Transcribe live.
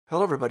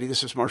Hello, everybody.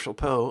 This is Marshall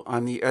Poe.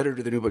 I'm the editor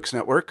of the New Books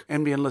Network.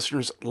 NBN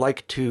listeners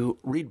like to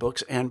read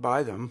books and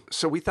buy them.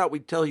 So we thought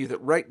we'd tell you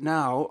that right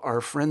now, our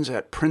friends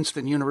at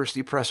Princeton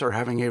University Press are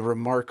having a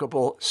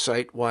remarkable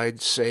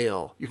site-wide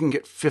sale. You can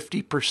get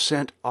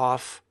 50%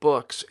 off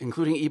books,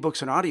 including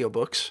ebooks and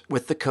audiobooks,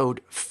 with the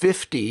code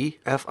 50,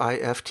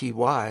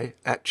 F-I-F-T-Y,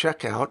 at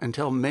checkout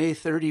until May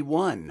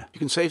 31. You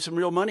can save some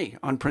real money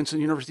on Princeton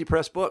University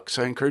Press books.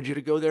 I encourage you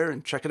to go there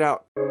and check it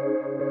out.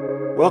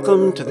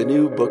 Welcome to the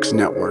New Books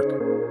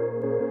Network.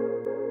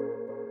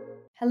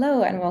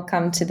 Hello and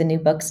welcome to the New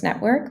Books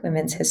Network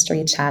Women's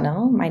History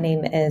Channel. My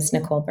name is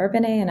Nicole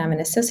Bourbonnais and I'm an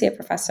Associate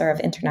Professor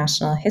of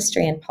International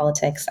History and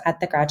Politics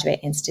at the Graduate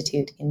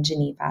Institute in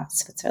Geneva,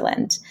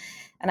 Switzerland.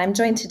 And I'm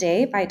joined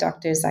today by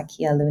Dr.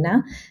 Zakiya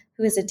Luna,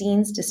 who is a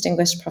Dean's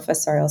Distinguished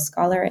Professorial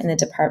Scholar in the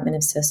Department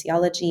of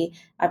Sociology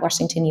at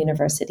Washington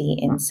University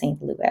in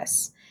St.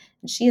 Louis.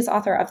 And she is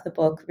author of the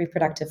book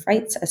Reproductive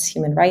Rights as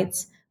Human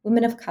Rights,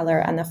 Women of Color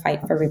and the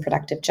Fight for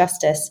Reproductive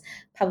Justice,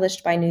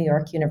 published by New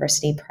York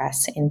University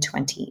Press in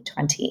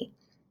 2020.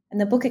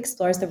 And the book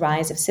explores the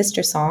rise of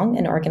Sister Song,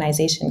 an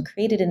organization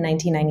created in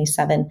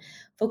 1997,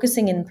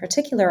 focusing in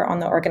particular on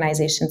the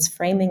organization's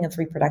framing of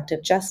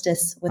reproductive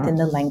justice within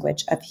the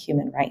language of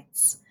human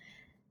rights.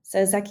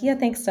 So Zakiya,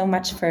 thanks so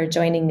much for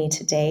joining me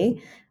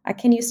today.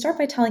 Can you start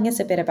by telling us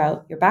a bit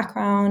about your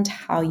background,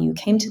 how you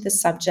came to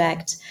this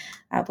subject?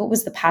 What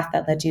was the path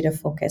that led you to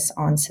focus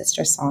on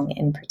Sister Song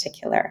in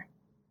particular?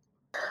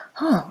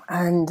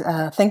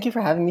 Thank you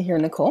for having me here,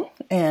 Nicole.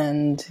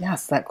 And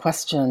yes, that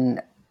question,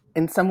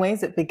 in some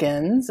ways it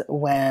begins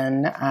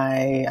when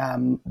I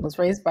was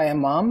raised by a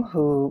mom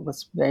who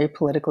was very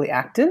politically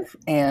active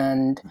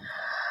and,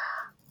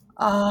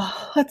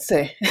 had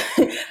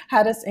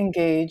us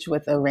engage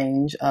with a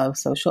range of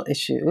social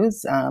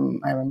issues. I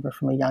remember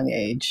from a young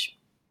age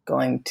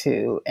going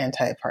to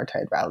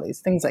anti-apartheid rallies,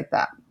 things like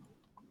that.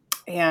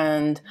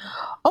 And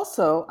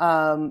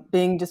also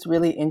being just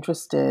really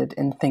interested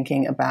in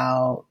thinking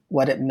about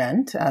what it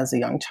meant as a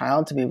young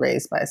child to be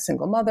raised by a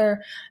single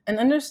mother and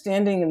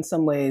understanding in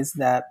some ways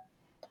that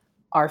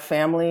our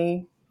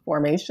family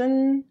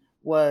formation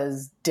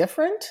was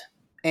different.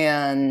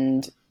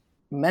 And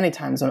many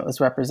times when it was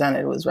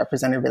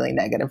represented really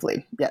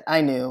negatively. Yet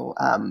I knew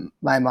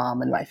my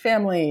mom and my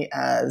family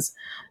as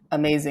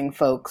amazing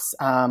folks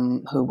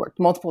who worked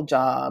multiple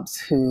jobs,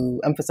 who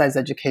emphasized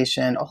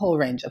education, a whole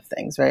range of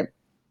things, right?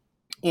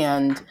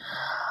 And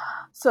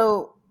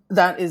so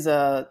that is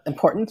a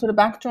important sort of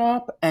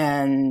backdrop.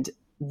 And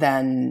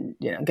then,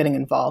 getting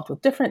involved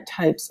with different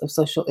types of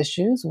social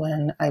issues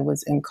when I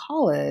was in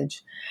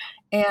college.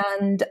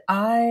 And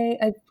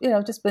I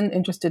just been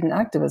interested in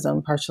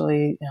activism,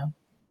 partially,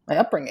 my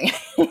upbringing.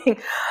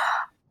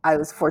 I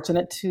was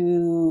fortunate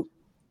to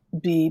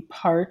be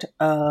part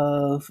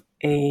of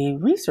a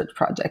research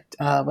project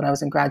when I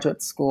was in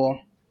graduate school.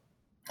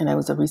 And I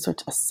was a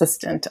research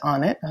assistant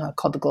on it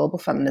called the Global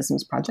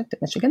Feminisms Project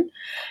at Michigan.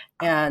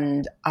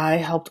 And I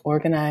helped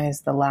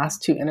organize the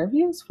last two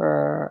interviews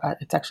for,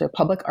 it's actually a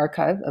public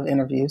archive of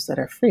interviews that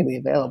are freely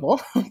available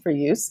for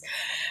use,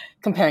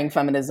 comparing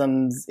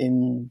feminisms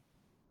in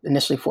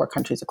initially 4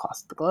 countries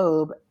across the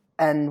globe.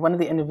 And one of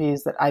the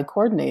interviews that I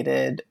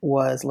coordinated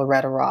was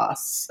Loretta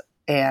Ross.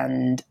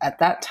 And at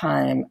that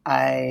time,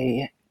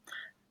 I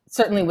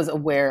certainly was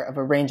aware of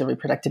a range of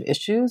reproductive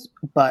issues,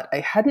 but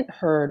I hadn't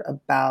heard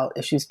about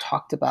issues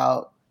talked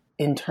about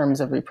in terms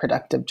of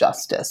reproductive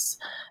justice.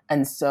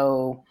 And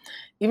so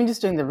even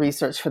just doing the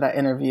research for that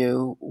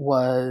interview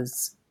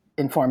was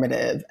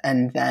informative.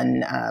 And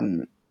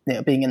then,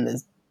 being in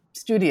the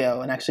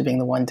studio and actually being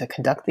the one to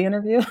conduct the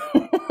interview,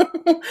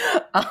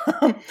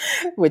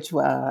 which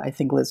I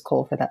think Liz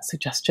Cole for that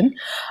suggestion,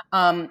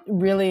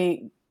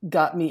 really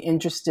got me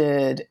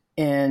interested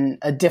in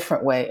a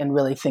different way and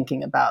really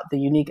thinking about the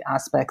unique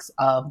aspects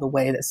of the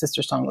way that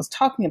Sister Song was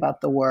talking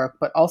about the work,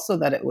 but also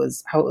that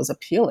how it was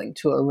appealing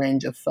to a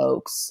range of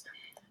folks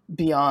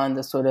beyond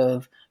the sort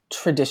of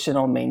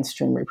traditional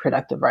mainstream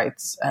reproductive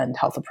rights and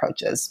health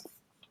approaches.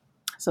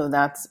 So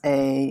that's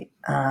a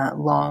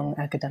long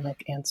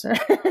academic answer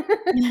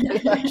to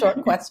that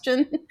short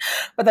question,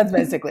 but that's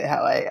basically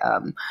how I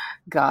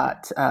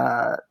got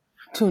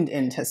tuned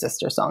into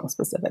Sister Song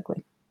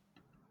specifically.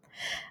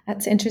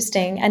 That's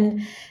interesting.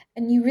 And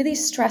you really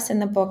stress in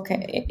the book,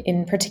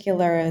 in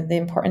particular, the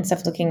importance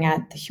of looking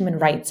at the human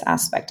rights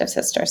aspect of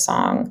Sister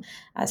Song.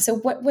 So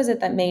what was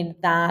it that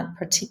made that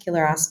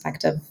particular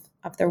aspect of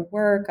their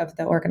work, of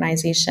the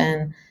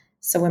organization,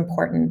 so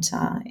important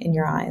in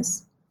your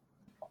eyes?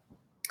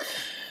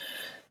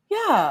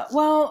 Yeah,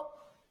 well,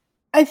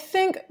 I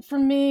think for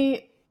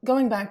me,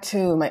 going back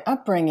to my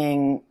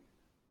upbringing,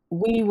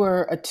 we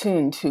were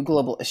attuned to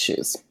global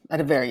issues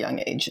at a very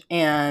young age.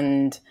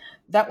 And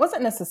that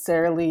wasn't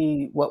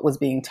necessarily what was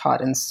being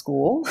taught in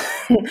school,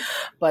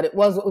 but it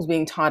was what was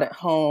being taught at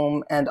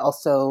home. And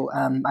also,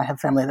 I have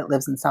family that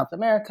lives in South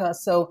America.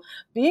 So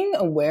being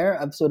aware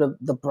of sort of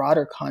the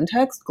broader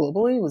context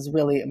globally was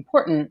really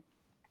important.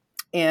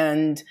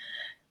 And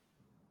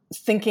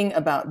thinking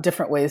about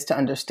different ways to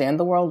understand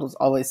the world was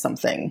always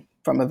something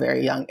from a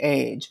very young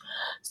age.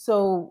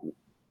 So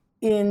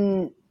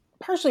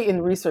partially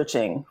in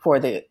researching for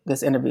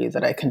this interview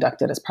that I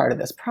conducted as part of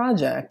this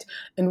project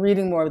and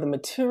reading more of the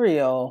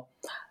material,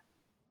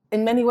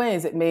 in many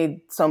ways it made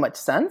so much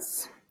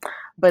sense,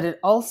 but it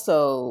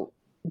also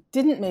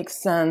didn't make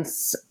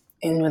sense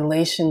in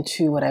relation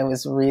to what I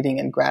was reading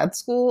in grad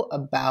school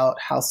about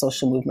how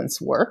social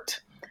movements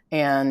worked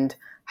and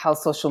how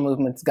social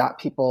movements got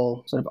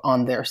people sort of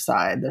on their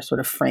side, their sort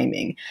of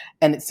framing.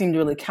 And it seemed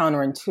really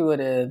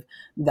counterintuitive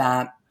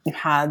that you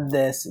had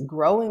this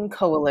growing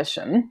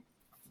coalition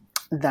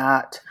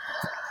that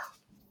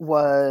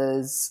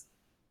was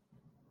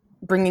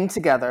bringing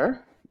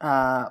together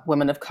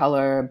women of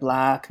color,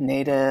 Black,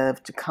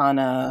 Native,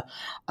 Chicana,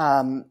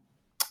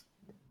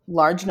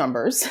 large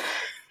numbers,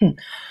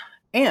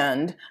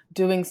 and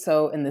doing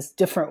so in this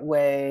different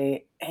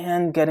way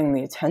and getting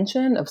the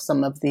attention of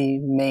some of the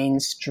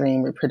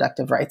mainstream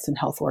reproductive rights and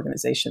health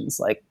organizations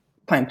like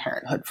Planned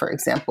Parenthood, for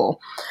example.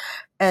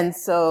 And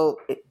so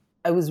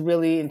I was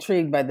really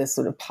intrigued by this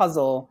sort of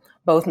puzzle,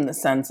 both in the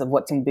sense of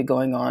what seemed to be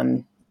going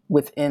on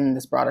within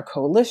this broader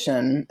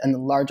coalition and the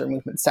larger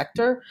movement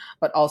sector,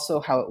 but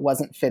also how it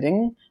wasn't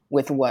fitting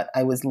with what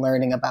I was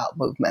learning about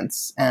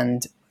movements.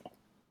 And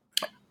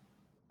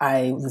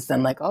I was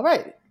then like, all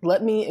right,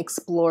 let me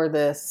explore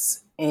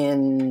this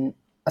in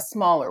a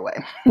smaller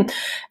way.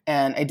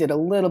 And I did a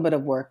little bit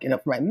of work for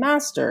my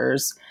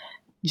master's,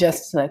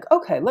 just like,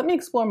 okay, let me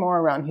explore more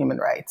around human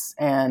rights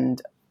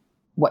and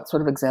what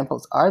sort of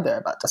examples are there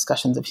about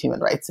discussions of human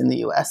rights in the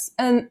US.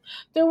 And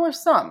there were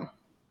some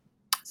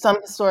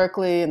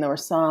historically, and there were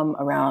some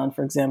around,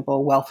 for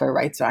example, welfare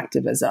rights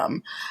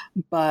activism.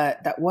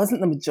 But that wasn't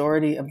the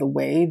majority of the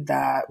way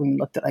that when we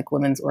looked at like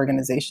women's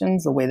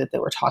organizations, the way that they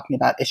were talking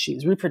about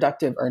issues,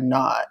 reproductive or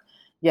not.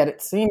 Yet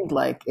it seemed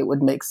like it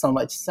would make so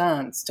much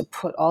sense to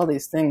put all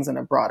these things in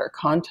a broader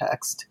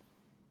context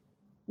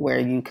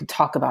where you could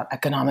talk about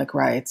economic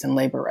rights and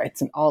labor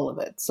rights and all of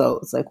it. So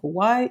it's like, well,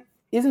 why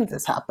isn't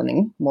this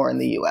happening more in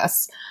the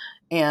US?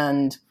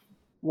 And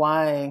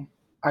why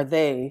are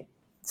they,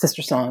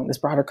 Sister Song, this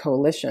broader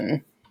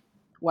coalition,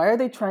 why are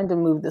they trying to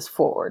move this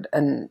forward?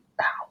 And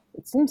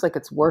it seems like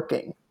it's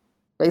working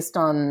based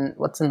on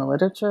what's in the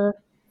literature,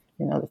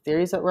 the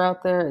theories that were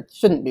out there. It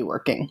shouldn't be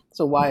working.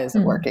 So why is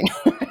it working?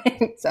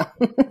 So,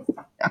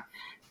 yeah.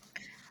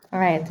 All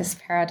right, this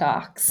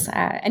paradox.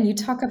 And you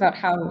talk about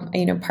how,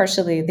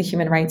 partially the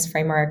human rights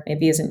framework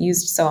maybe isn't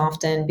used so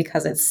often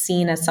because it's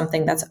seen as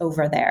something that's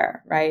over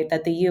there, right?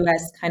 That the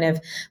US kind of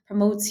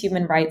promotes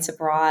human rights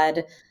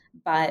abroad,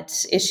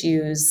 but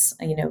issues,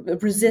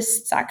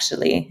 resists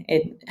actually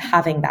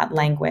having that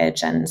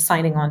language and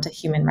signing on to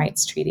human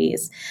rights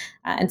treaties.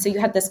 And so you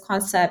had this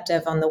concept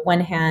of, on the one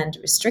hand,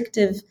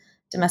 restrictive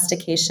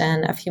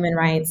domestication of human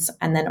rights,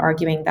 and then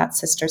arguing that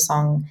Sister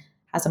Song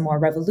has a more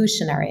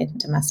revolutionary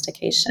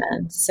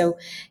domestication. So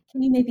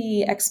can you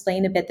maybe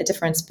explain a bit the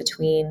difference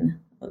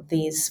between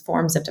these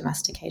forms of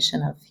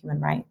domestication of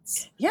human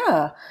rights?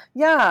 Yeah.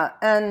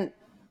 And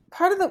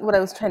part of what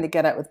I was trying to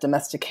get at with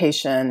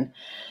domestication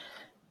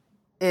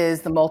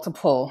is the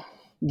multiple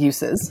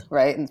uses,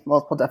 right? And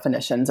multiple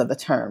definitions of the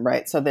term,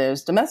 right? So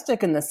there's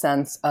domestic in the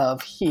sense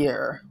of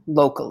here,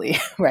 locally,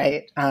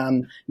 right?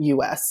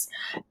 US.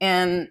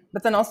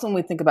 But then also when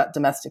we think about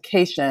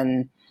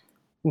domestication,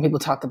 when people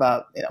talk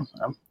about,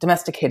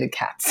 domesticated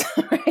cats,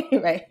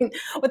 right?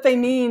 What they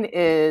mean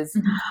is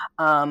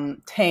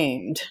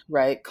tamed,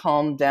 right?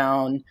 Calmed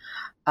down,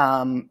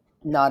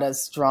 not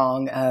as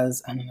strong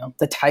as,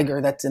 the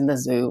tiger that's in the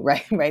zoo,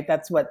 right?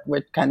 That's what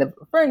we're kind of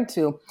referring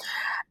to.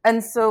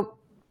 And so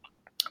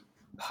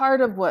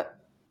part of what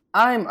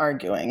I'm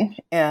arguing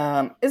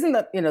isn't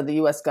that, the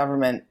U.S.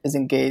 government is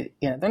engaged,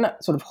 they're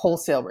not sort of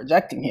wholesale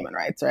rejecting human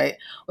rights, right?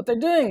 What they're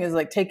doing is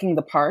like taking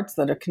the parts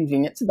that are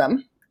convenient to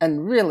them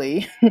and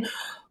really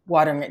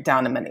watering it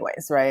down in many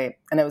ways, right?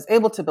 And I was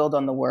able to build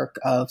on the work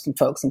of some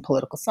folks in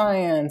political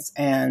science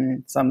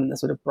and some in the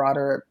sort of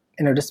broader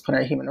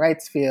interdisciplinary human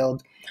rights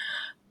field,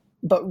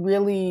 but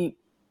really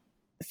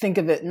think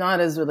of it not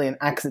as really an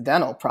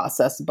accidental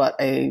process, but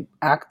a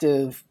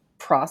active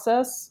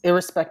process,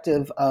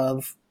 irrespective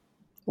of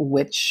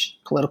which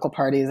political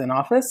party is in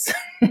office.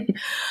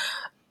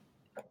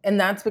 And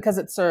that's because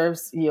it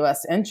serves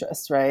U.S.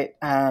 interests, right?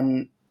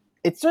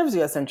 It serves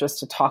U.S. interests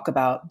to talk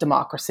about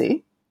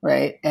democracy,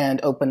 right,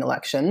 and open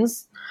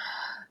elections.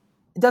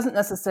 It doesn't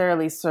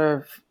necessarily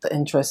serve the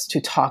interest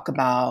to talk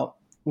about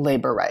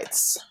labor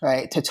rights,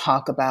 right, to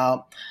talk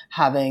about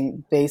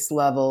having base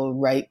level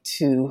right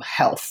to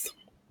health.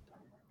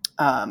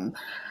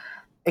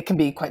 It can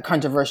be quite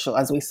controversial,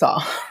 as we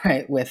saw,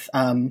 right, with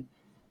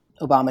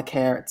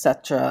Obamacare, et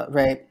cetera,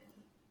 right?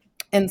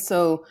 And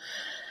so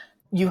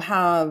you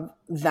have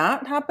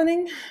that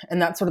happening,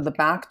 and that's sort of the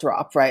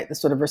backdrop, right? The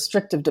sort of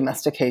restrictive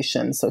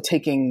domestication. So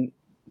taking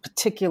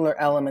particular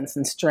elements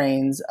and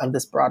strains of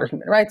this broader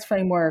human rights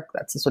framework,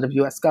 that's the sort of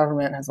US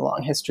government has a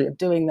long history of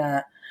doing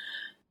that.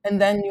 And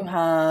then you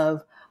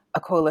have a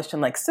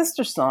coalition like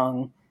Sister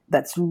Song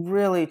that's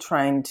really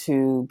trying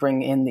to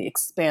bring in the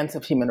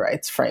expansive human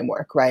rights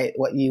framework, right?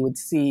 What you would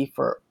see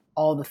for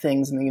all the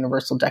things in the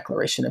Universal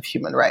Declaration of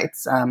Human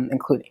Rights,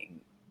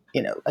 including,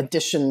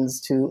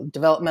 additions to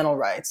developmental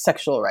rights,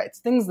 sexual rights,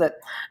 things that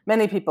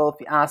many people, if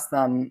you ask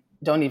them,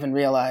 don't even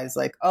realize,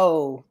 like,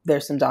 oh,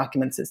 there's some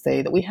documents that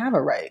say that we have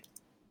a right,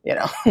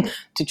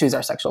 to choose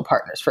our sexual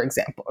partners, for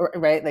example,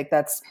 right? Like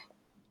that's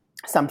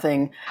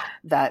something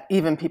that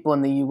even people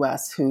in the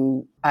US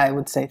who I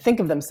would say think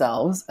of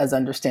themselves as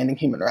understanding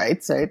human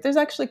rights, right? There's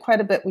actually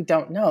quite a bit we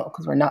don't know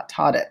because we're not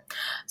taught it.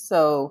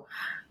 So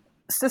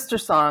Sister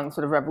Song's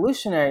sort of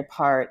revolutionary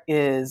part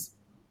is,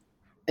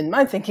 in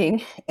my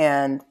thinking,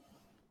 and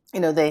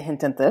they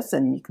hint at this,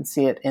 and you can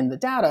see it in the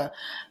data,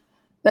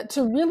 that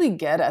to really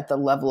get at the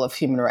level of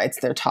human rights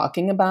they're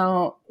talking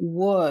about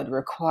would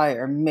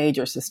require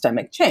major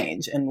systemic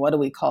change. And what do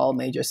we call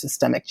major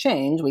systemic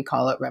change? We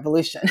call it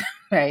revolution,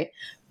 right?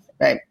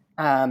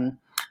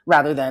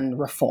 Rather than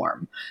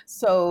reform.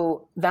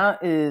 So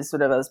that is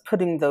sort of us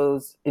putting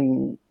those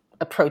in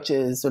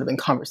approaches sort of in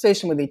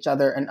conversation with each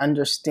other and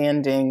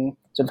understanding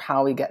sort of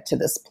how we get to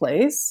this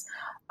place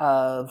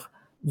of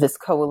this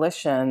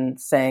coalition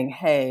saying,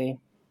 hey,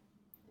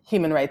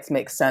 human rights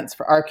make sense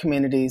for our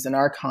communities and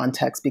our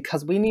context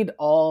because we need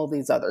all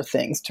these other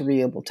things to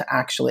be able to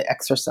actually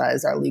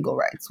exercise our legal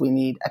rights. We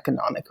need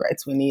economic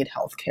rights. We need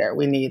healthcare.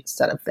 We need a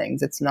set of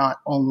things. It's not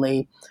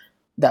only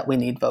that we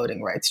need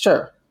voting rights.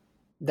 Sure,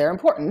 they're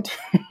important,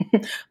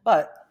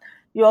 but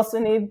you also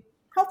need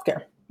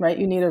healthcare, right?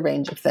 You need a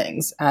range of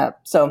things.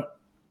 So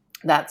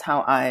that's how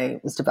I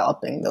was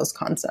developing those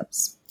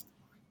concepts.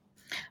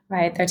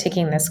 Right. They're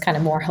taking this kind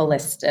of more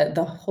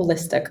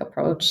holistic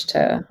approach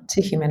to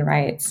human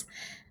rights.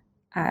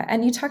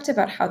 And you talked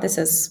about how this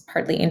is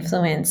partly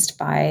influenced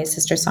by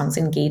Sister Song's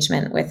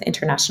engagement with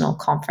international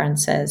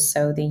conferences.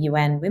 So the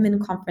UN Women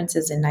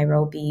Conferences in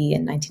Nairobi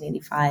in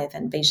 1985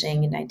 and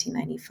Beijing in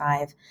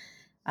 1995,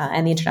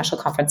 and the International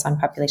Conference on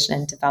Population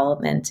and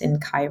Development in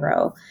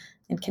Cairo.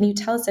 And can you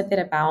tell us a bit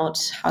about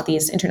how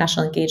these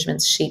international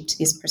engagements shaped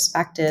these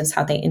perspectives,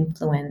 how they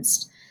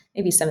influenced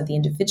maybe some of the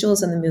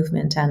individuals in the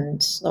movement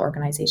and the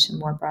organization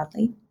more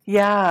broadly?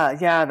 Yeah,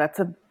 that's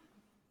a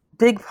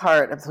big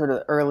part of sort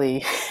of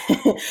early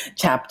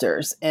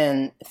chapters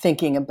in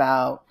thinking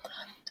about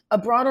a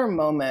broader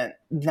moment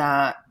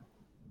that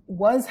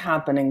was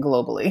happening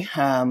globally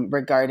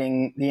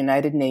regarding the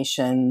United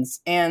Nations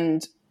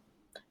and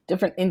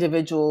different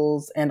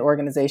individuals and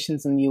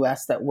organizations in the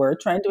US that were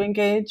trying to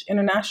engage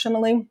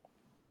internationally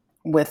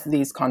with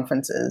these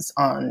conferences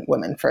on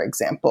women, for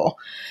example.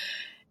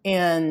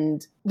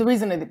 And the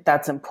reason I think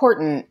that's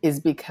important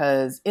is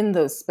because in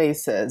those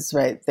spaces,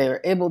 right, they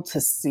were able to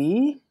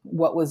see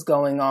what was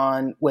going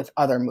on with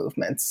other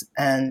movements.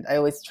 And I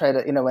always try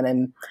to, when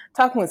I'm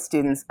talking with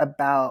students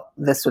about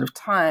this sort of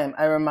time,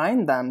 I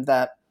remind them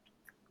that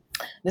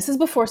this is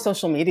before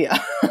social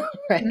media,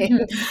 right?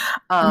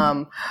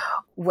 Mm-hmm.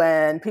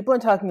 When people are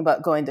talking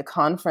about going to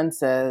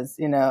conferences,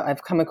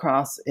 I've come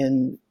across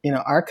in,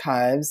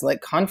 archives,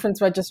 like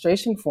conference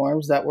registration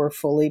forms that were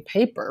fully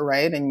paper,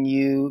 right? And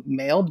you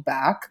mailed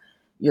back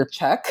your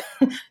check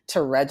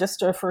to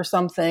register for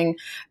something.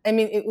 I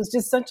mean, it was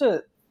just such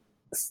a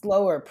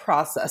slower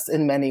process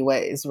in many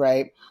ways,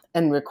 right?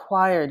 And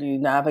required you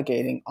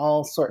navigating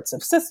all sorts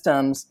of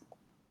systems.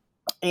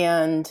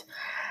 And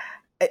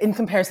in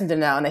comparison to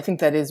now, and I think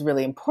that is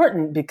really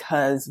important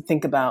because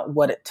think about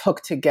what it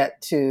took to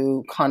get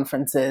to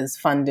conferences,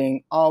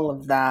 funding, all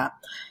of that,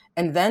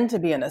 and then to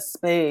be in a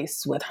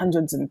space with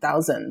hundreds and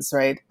thousands,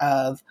 right,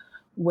 of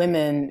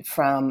women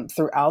from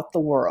throughout the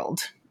world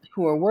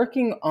who are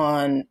working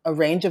on a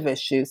range of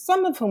issues,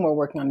 some of whom are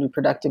working on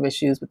reproductive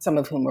issues, but some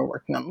of whom are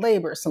working on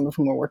labor, some of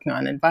whom are working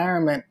on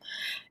environment.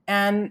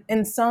 And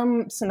in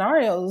some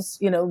scenarios,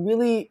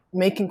 really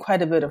making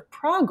quite a bit of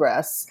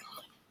progress.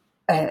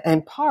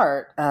 In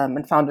part,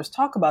 and founders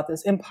talk about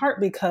this, in part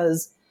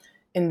because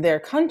in their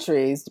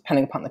countries,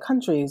 depending upon the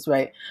countries,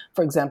 right,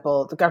 for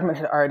example, the government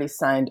had already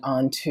signed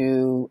on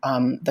to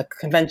the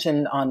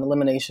Convention on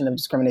Elimination of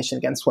Discrimination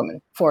Against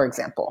Women, for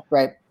example,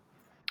 right?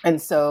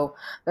 And so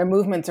their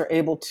movements are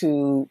able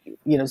to,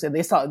 so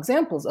they saw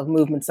examples of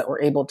movements that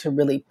were able to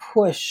really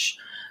push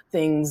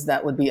things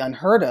that would be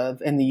unheard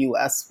of in the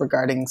US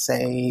regarding,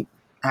 say,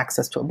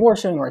 access to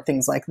abortion or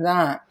things like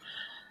that.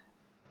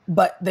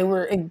 But they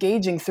were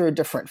engaging through a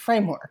different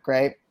framework,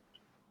 right?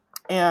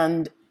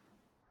 And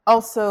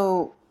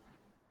also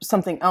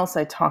something else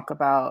I talk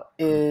about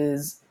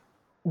is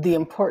the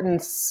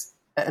importance,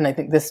 and I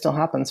think this still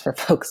happens for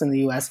folks in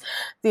the US,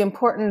 the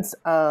importance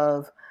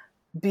of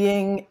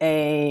being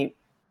a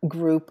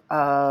group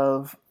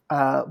of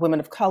women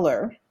of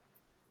color,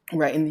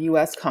 right, in the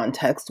US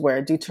context,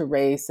 where due to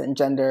race and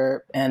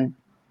gender and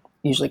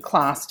usually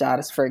class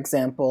status, for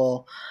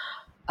example,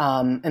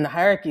 in the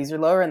hierarchies, you're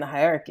lower in the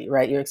hierarchy,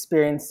 right? You're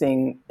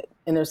experiencing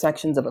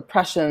intersections of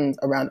oppressions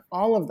around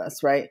all of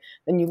this, right?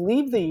 Then you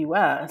leave the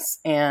US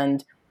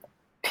and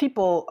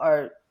people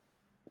are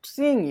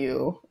seeing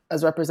you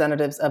as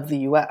representatives of the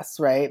US,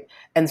 right?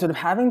 And sort of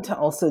having to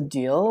also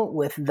deal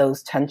with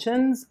those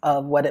tensions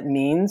of what it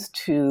means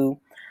to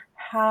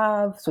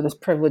have sort of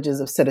privileges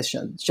of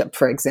citizenship,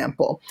 for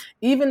example.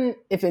 Even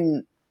if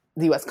in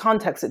the US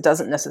context, it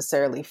doesn't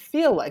necessarily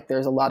feel like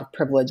there's a lot of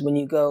privilege when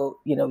you go,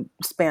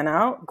 span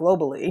out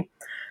globally,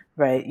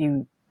 right?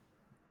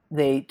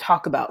 They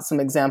talk about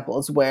some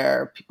examples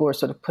where people are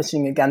sort of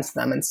pushing against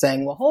them and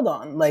saying, well, hold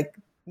on, like,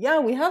 yeah,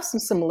 we have some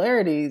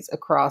similarities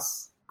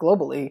across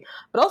globally,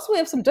 but also we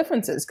have some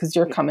differences because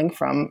you're coming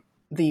from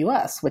the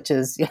US, which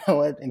is,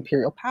 an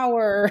imperial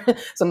power.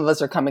 Some of us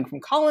are coming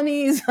from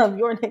colonies of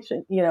your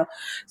nation,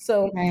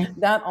 So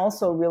that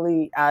also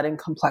really adding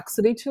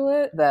complexity to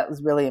it, that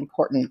was really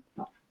important,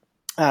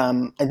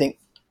 I think,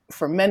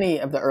 for many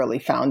of the early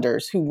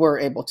founders who were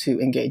able to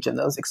engage in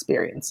those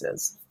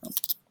experiences.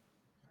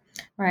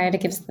 Right.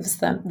 It gives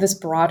this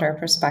broader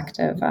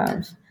perspective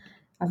of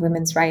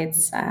women's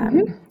rights.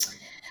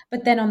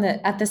 But then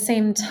at the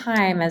same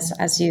time,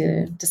 as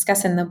you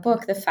discuss in the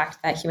book, the fact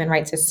that human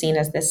rights is seen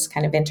as this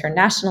kind of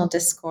international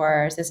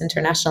discourse, this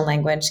international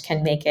language,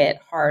 can make it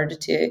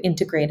hard to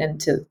integrate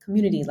into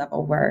community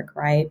level work,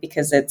 right?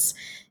 Because it's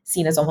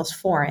seen as almost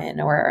foreign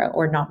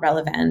or not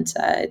relevant.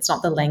 It's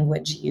not the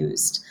language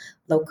used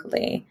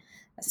locally.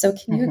 So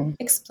can you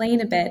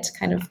explain a bit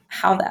kind of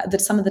how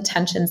some of the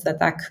tensions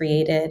that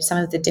created, some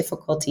of the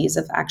difficulties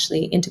of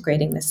actually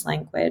integrating this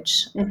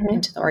language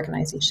into the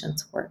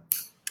organization's work?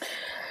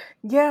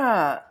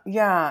 Yeah.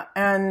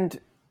 And,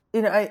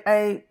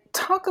 I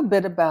talk a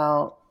bit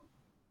about,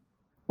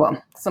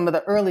 some of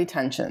the early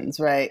tensions,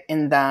 right?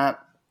 In that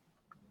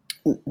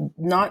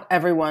not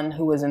everyone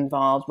who was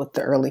involved with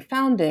the early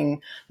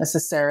founding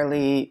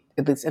necessarily,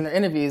 at least in their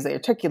interviews, they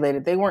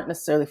articulated they weren't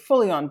necessarily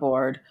fully on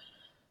board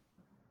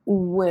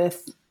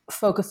with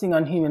focusing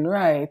on human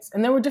rights.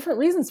 And there were different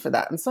reasons for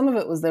that. And some of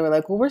it was they were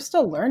like, well, we're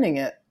still learning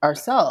it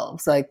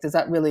ourselves. Like, does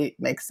that really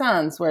make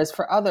sense? Whereas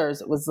for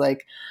others, it was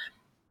like,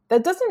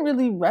 that doesn't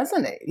really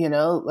resonate,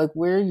 like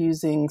we're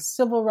using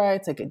civil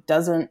rights, like it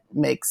doesn't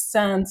make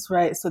sense,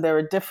 right? So there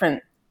were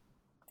different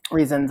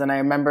reasons. And I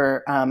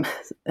remember an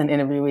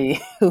interviewee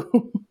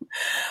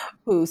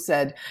who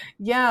said,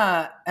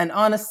 yeah, and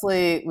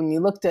honestly, when you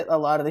looked at a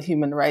lot of the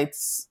human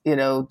rights,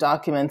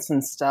 documents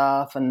and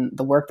stuff and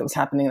the work that was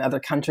happening in other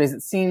countries,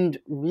 it seemed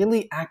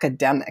really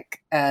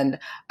academic. And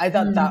I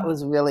thought that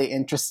was really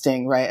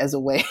interesting, right? As a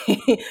way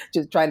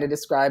just trying to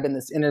describe in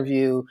this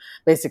interview,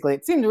 basically,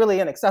 it seemed really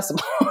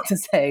inaccessible to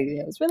say,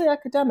 it's really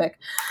academic.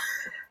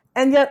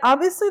 And yet,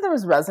 obviously, there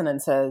was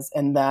resonances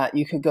in that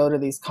you could go to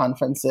these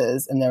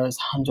conferences and there was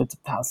hundreds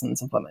of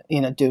thousands of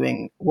women,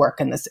 doing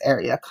work in this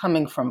area,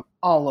 coming from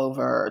all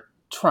over,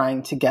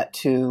 trying to get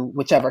to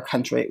whichever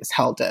country it was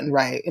held in,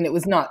 right? And it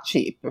was not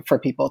cheap for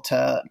people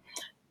to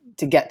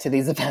get to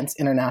these events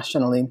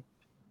internationally.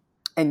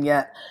 And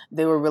yet,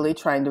 they were really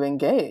trying to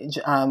engage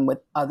with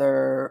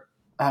other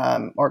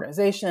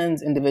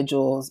organizations,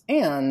 individuals,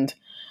 and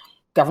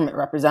government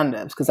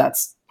representatives, because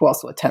that's who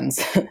also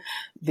attends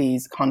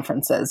these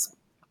conferences.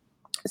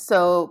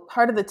 So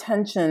part of the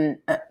tension,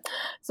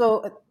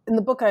 so in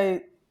the book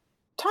I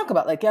talk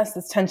about, like, yes,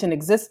 this tension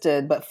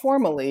existed, but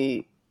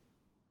formally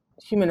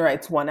human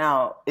rights won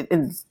out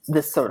in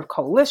this sort of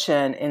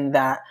coalition, in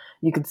that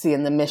you could see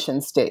in the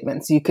mission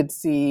statements, you could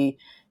see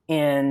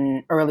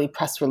in early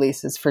press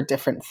releases for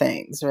different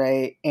things,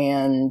 right?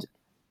 And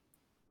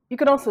you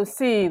could also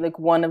see, like,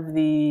 one of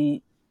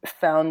the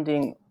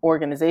founding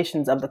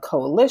organizations of the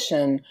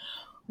coalition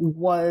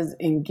was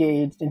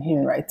engaged in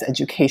human rights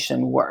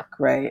education work,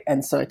 right?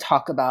 And so I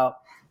talk about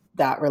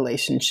that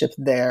relationship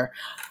there.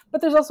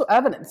 But there's also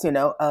evidence,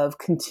 of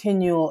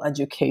continual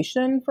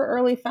education for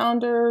early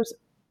founders,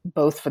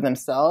 both for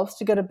themselves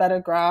to get a better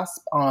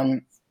grasp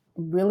on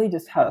really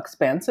just how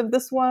expansive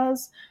this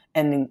was,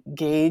 and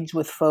engage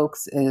with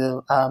folks,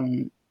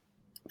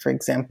 for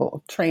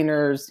example,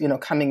 trainers,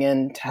 coming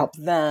in to help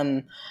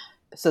them,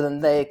 so then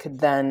they could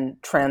then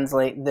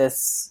translate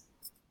this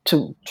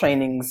to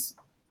trainings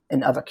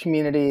in other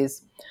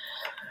communities.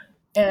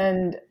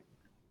 And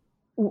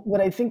what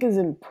I think is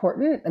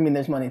important,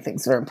 there's many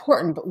things that are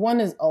important, but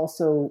one is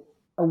also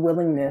a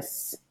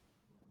willingness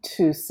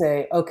to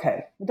say,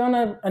 okay, we don't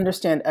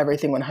understand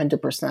everything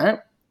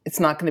 100%. It's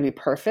not going to be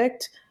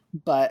perfect,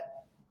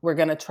 but we're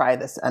going to try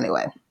this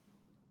anyway.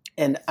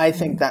 And I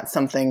think that's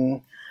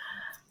something,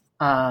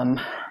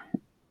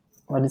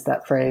 what is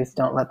that phrase?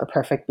 Don't let the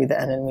perfect be the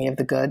enemy of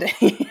the good.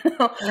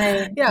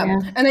 Right. Yeah.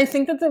 And I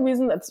think that the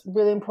reason that's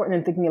really important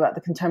in thinking about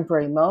the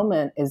contemporary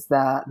moment is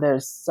that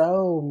there's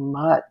so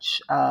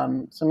much,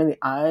 so many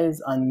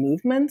eyes on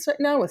movements right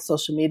now with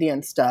social media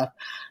and stuff,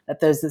 that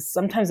there's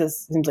sometimes it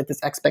seems like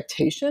this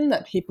expectation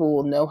that people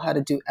will know how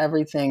to do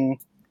everything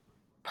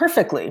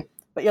perfectly.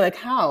 But you're like,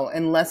 how?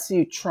 Unless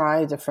you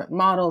try different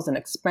models and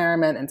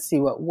experiment and see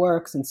what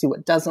works and see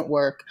what doesn't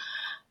work,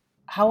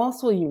 how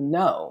else will you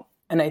know?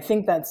 And I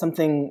think that's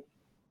something,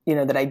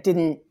 that I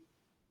didn't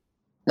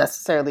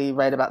necessarily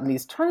write about in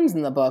these terms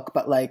in the book,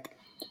 but like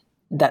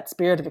that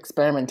spirit of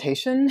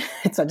experimentation.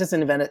 It's not just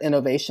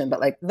innovation, but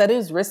like that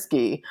is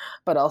risky,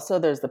 but also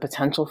there's the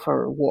potential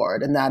for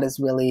reward. And that is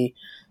really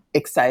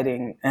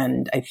exciting.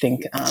 And I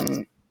think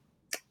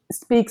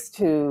speaks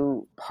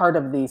to part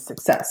of the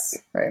success,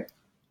 right?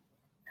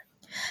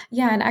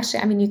 Yeah, and actually,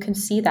 I mean, you can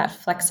see that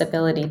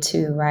flexibility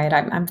too, right?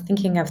 I'm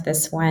thinking of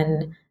this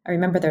when I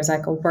remember there's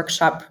like a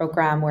workshop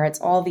program where it's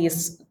all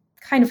these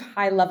kind of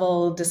high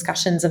level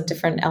discussions of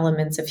different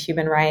elements of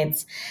human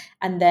rights.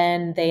 And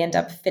then they end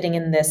up fitting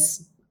in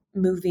this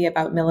movie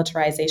about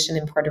militarization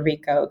in Puerto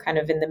Rico, kind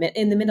of in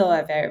the middle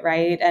of it,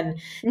 right? And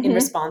in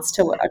response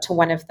to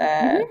one of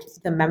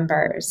the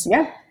members.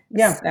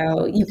 Yeah.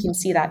 So you can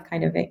see that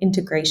kind of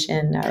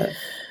integration of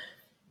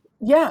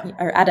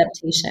or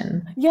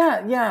adaptation.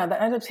 Yeah,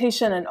 the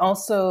adaptation, and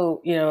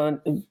also,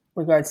 in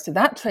regards to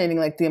that training,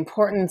 like the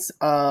importance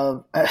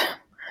of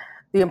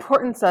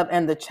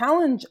and the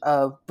challenge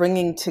of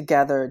bringing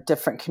together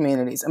different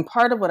communities. And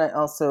part of what I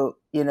also,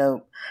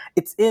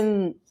 it's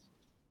in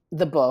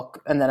the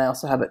book, and then I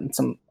also have it in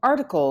some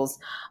articles,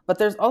 but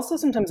there's also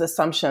sometimes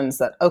assumptions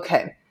that,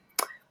 okay,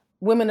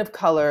 women of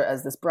color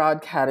as this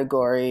broad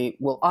category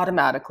will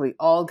automatically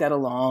all get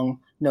along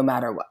no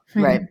matter what,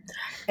 right?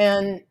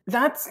 And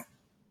that's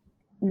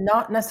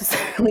not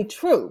necessarily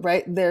true,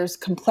 right? There's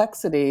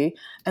complexity,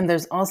 and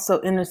there's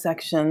also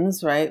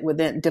intersections, right,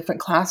 within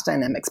different class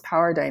dynamics,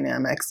 power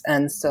dynamics.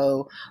 And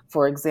so,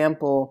 for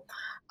example,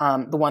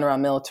 the one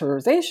around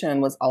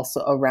militarization was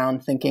also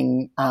around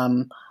thinking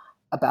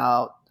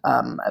about,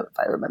 if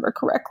I remember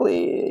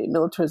correctly,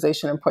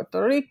 militarization in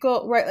Puerto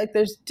Rico, right? Like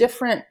there's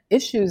different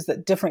issues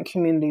that different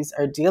communities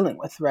are dealing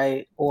with,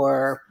 right?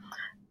 Or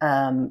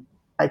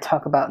I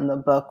talk about in the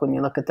book, when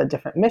you look at the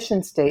different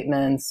mission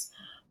statements,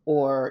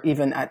 or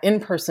even at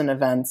in-person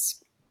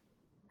events,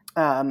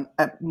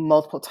 at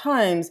multiple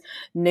times,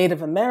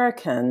 Native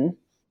American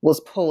was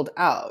pulled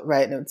out,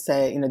 right? And it would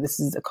say, this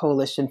is a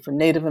coalition for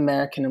Native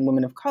American and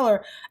women of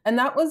color. And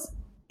that was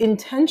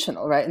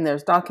intentional, right? And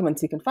there's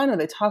documents you can find where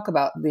they talk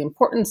about the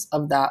importance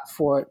of that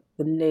for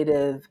the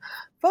Native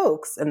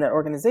folks and their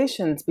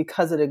organizations,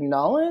 because it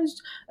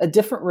acknowledged a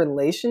different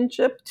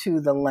relationship to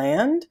the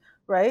land,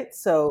 right?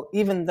 So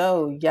even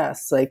though,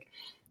 yes, like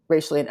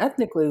racially and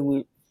ethnically,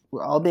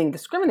 we're all being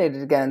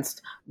discriminated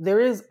against, there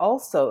is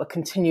also a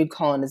continued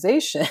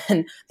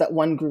colonization that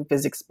one group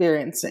is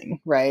experiencing,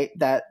 right?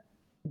 That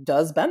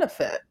does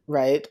benefit,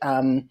 right?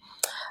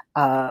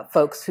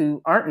 Folks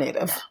who aren't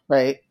Native,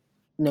 right?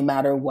 No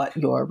matter what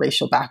your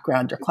racial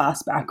background or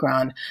class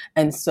background.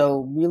 And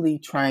so really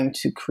trying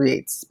to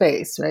create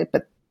space, right?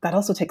 But that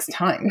also takes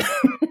time,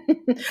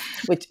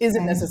 which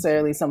isn't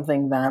necessarily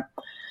something that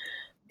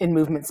in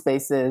movement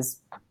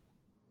spaces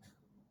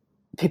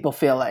people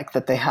feel like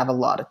that they have a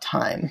lot of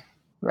time,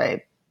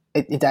 right?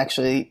 It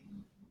actually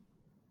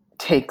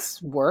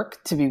takes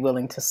work to be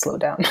willing to slow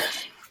down.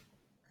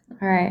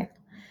 All right.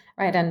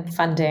 Right. And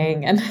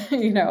funding and,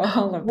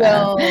 all of that.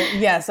 Well,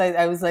 yes,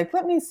 I was like,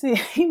 let me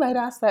see. You might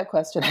ask that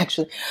question,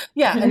 actually.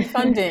 Yeah. And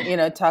funding,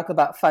 talk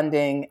about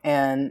funding,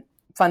 and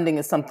funding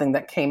is something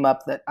that came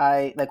up that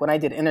when I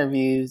did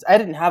interviews, I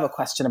didn't have a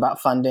question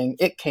about funding.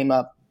 It came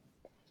up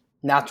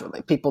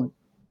naturally. People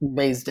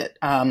raised it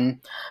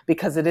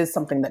because it is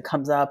something that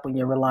comes up when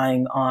you're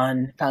relying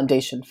on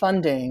foundation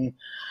funding,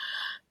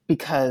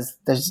 because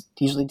there's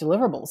usually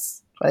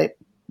deliverables, right?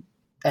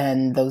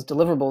 And those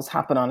deliverables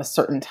happen on a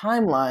certain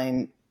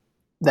timeline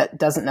that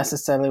doesn't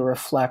necessarily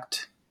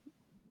reflect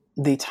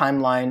the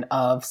timeline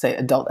of, say,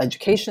 adult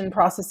education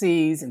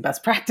processes and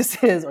best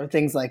practices or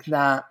things like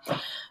that,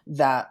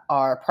 that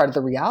are part of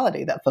the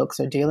reality that folks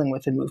are dealing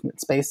with in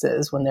movement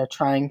spaces when they're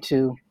trying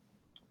to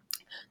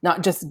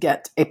not just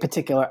get a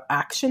particular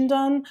action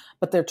done,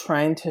 but they're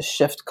trying to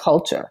shift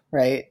culture,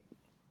 right?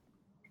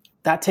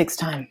 That takes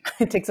time.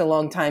 It takes a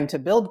long time to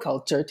build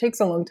culture. It takes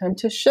a long time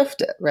to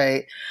shift it,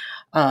 right?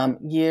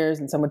 Years,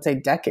 and some would say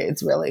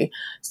decades, really.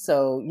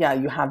 So yeah,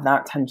 you have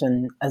that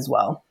tension as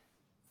well.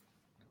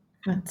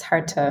 It's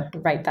hard to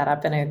write that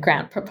up in a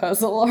grant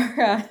proposal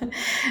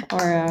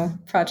or a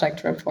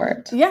project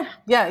report. Yeah.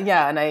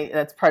 And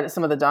that's part of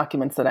some of the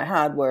documents that I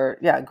had were,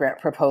 grant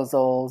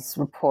proposals,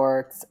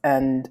 reports,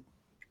 and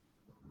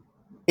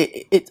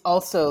it's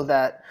also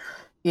that,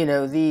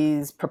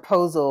 these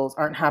proposals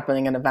aren't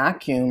happening in a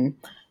vacuum.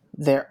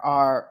 There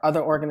are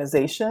other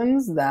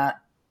organizations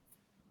that,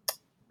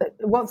 I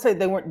won't say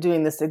they weren't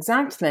doing this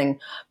exact thing,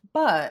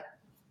 but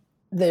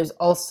there's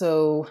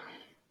also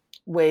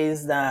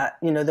ways that,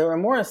 there are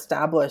more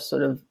established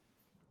sort of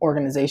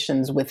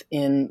organizations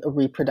within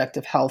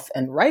reproductive health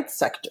and rights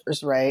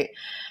sectors, right?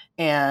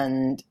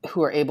 And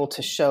who are able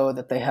to show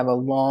that they have a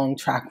long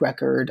track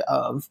record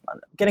of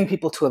getting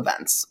people to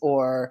events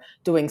or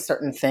doing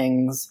certain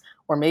things,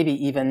 or maybe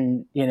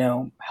even,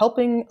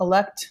 helping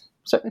elect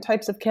certain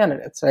types of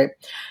candidates, right?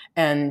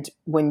 And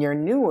when you're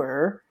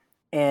newer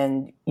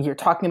and you're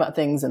talking about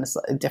things in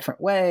a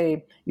different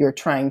way, you're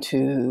trying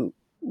to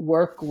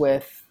work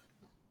with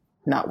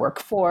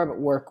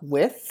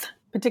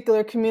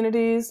particular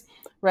communities,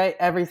 right?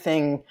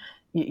 Everything,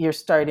 you're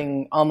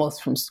starting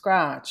almost from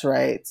scratch,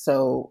 right?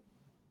 So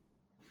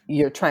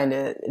you're trying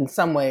to, in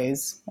some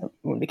ways, I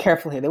want to be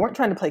careful here, they weren't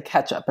trying to play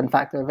catch up. In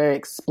fact, they're very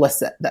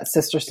explicit that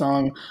Sister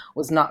Song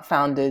was not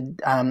founded,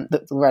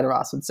 that Loretta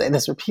Ross would say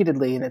this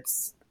repeatedly, and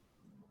it's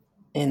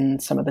in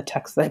some of the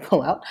texts that I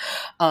pull out.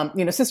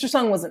 Sister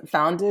Song wasn't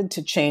founded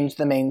to change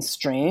the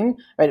mainstream,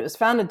 right? It was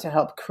founded to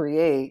help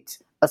create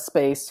a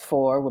space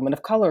for women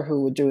of color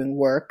who were doing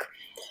work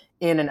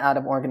in and out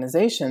of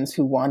organizations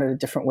who wanted a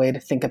different way to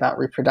think about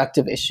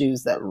reproductive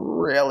issues that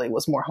really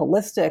was more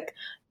holistic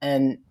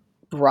and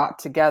brought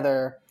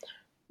together,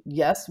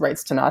 yes,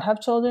 rights to not have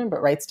children, but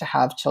rights to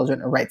have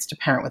children or rights to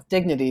parent with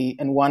dignity,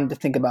 and wanted to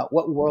think about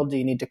what world do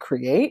you need to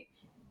create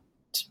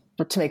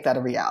to make that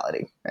a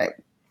reality, right?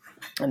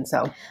 And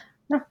so,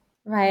 yeah.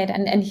 Right.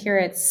 And here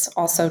it's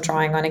also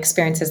drawing on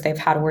experiences they've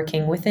had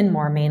working within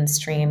more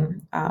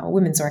mainstream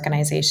women's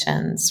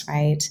organizations,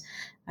 right?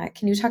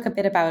 Can you talk a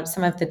bit about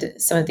some of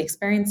the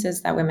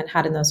experiences that women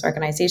had in those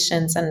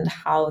organizations and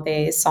how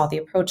they saw the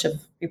approach of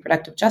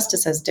reproductive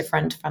justice as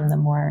different from the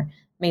more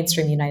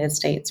mainstream United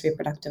States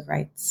reproductive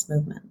rights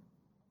movement?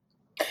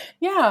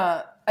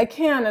 Yeah, I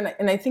can.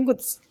 And I think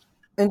what's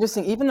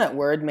interesting, even that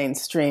word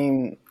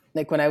mainstream,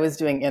 like when I was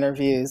doing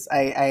interviews,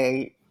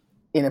 I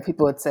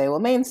people would say, well,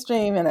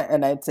 mainstream.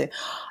 And I'd say,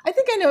 I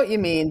think I know what you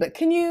mean, but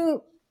can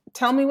you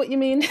tell me what you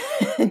mean?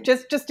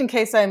 just in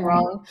case I'm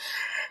wrong.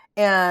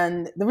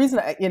 And the reason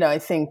I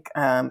think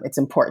it's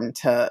important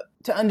to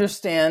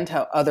understand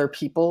how other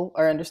people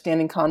are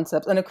understanding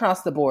concepts, and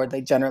across the board,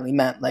 they generally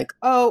meant like,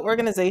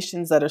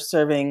 organizations that are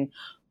serving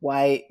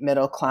white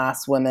middle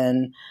class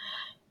women,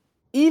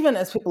 even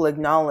as people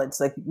acknowledge,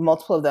 like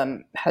multiple of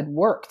them had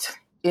worked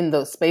in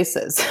those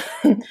spaces,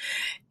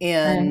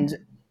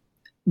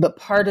 but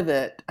part of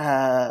it.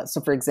 So,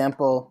 for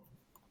example,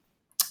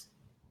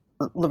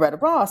 Loretta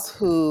Ross,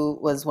 who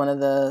was one of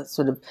the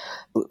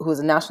who was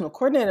a national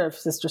coordinator of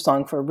Sister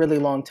Song for a really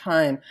long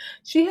time,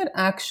 she had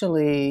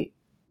actually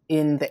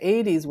in the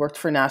 80s worked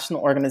for a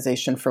national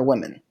organization for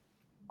women.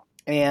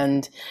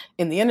 And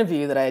in the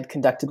interview that I had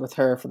conducted with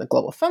her for the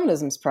Global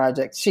Feminisms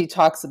Project, she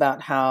talks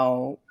about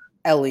how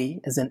Ellie,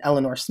 as in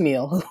Eleanor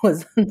Smeal, who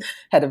was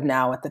head of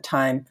NOW at the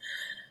time,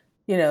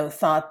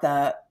 thought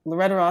that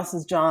Loretta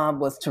Ross's job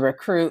was to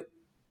recruit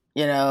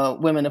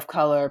women of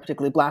color,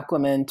 particularly Black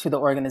women, to the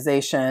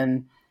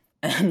organization.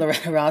 And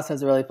Loretta Ross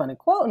has a really funny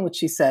quote in which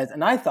she says,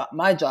 and I thought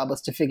my job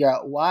was to figure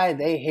out why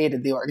they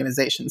hated the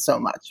organization so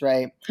much,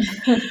 right?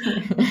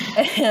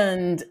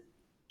 And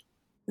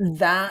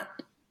that,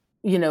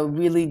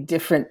 really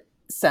different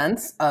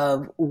sense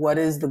of what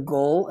is the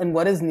goal and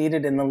what is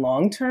needed in the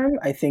long term,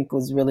 I think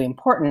was really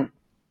important.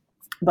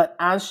 But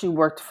as she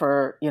worked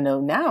for,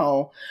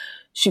 NOW,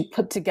 she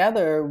put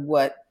together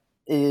what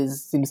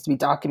seems to be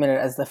documented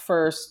as the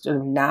first sort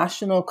of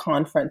national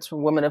conference for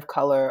women of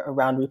color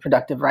around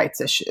reproductive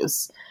rights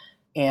issues.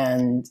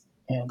 And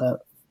the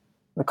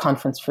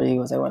conference fee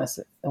was, I want to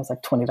say, it was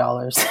like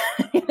 $20,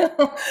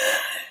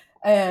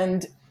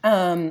 And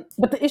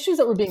but the issues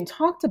that were being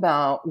talked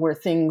about were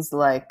things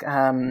like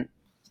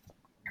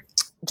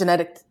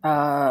genetic,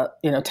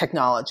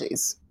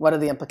 technologies. What are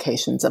the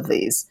implications of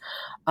these?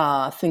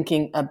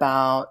 Thinking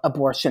about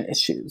abortion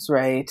issues,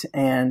 right,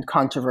 and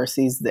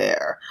controversies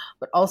there,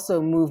 but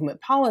also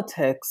movement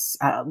politics,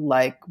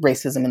 like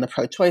racism in the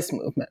pro-choice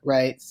movement,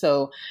 right?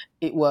 So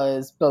it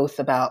was both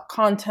about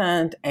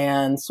content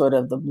and sort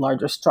of the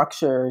larger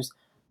structures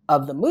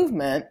of the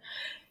movement.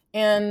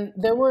 And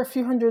there were a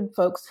few hundred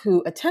folks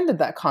who attended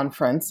that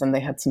conference, and they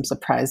had some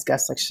surprise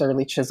guests like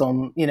Shirley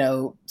Chisholm,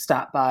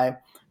 stop by.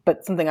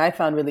 But something I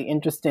found really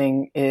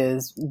interesting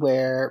is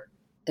where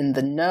in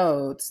the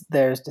notes,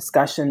 there's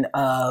discussion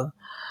of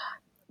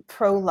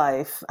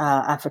pro-life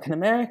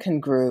African-American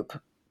group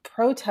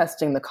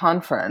protesting the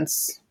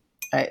conference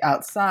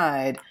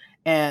outside.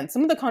 And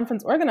some of the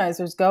conference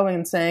organizers going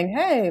and saying,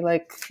 hey,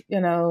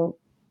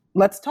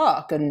 let's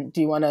talk. And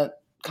do you want to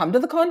come to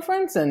the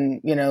conference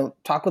and,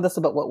 talk with us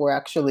about what we're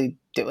actually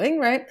doing,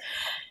 right?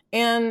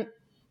 And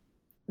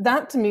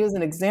that to me is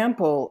an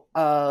example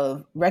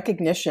of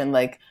recognition,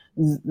 like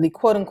the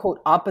quote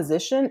unquote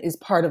opposition is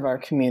part of our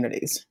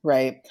communities,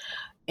 right?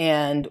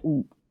 And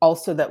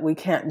also that we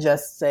can't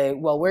just say,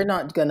 well, we're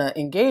not going to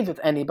engage with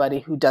anybody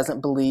who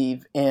doesn't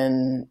believe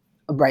in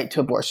a right to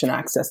abortion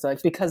access,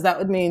 because that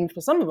would mean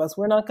for some of us,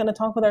 we're not going to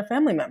talk with our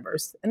family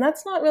members. And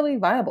that's not really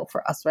viable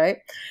for us, right?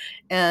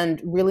 And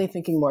really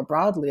thinking more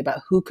broadly about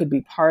who could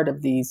be part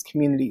of these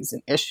communities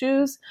and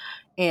issues.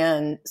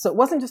 And so it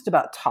wasn't just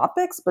about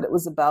topics, but it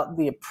was about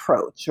the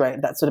approach,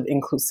 right? That sort of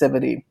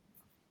inclusivity.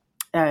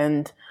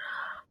 And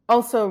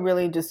also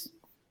really just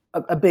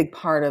a big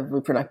part of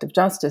reproductive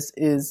justice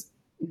is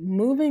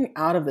moving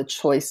out of the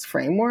choice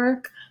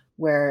framework,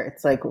 where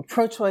it's like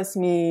pro-choice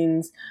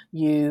means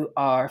you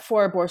are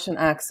for abortion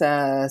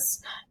access,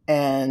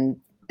 and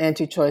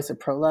anti-choice or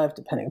pro-life,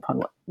 depending upon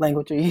what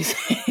language you're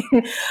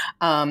using,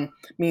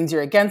 means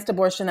you're against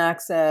abortion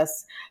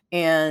access.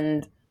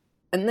 And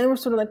then we're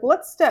sort of like, well,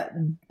 let's step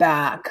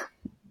back.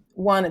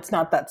 One, it's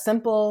not that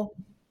simple.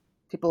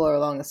 People are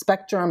along a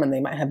spectrum and they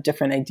might have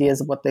different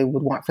ideas of what they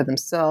would want for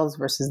themselves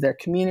versus their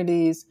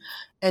communities.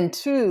 And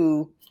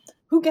two,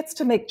 who gets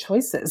to make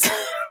choices,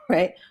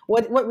 right?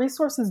 What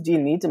resources do you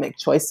need to make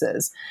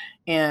choices?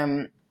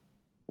 And,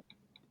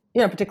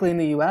 particularly in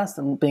the US,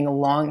 and being a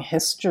long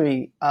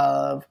history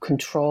of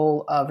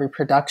control of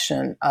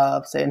reproduction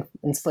of, say,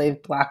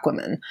 enslaved Black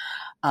women,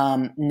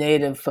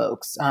 Native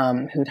folks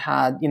who'd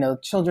had,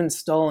 children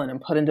stolen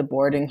and put into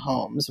boarding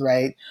homes,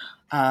 right?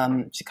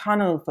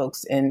 Chicano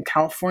folks in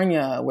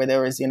California, where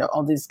there was,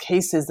 all these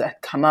cases that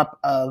had come up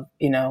of,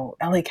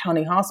 LA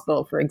County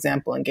Hospital, for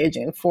example,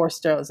 engaging in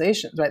forced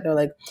sterilizations, right? They're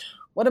like,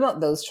 what about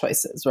those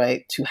choices,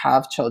 right? To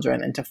have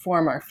children and to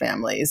form our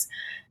families.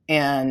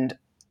 And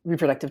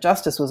reproductive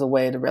justice was a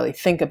way to really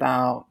think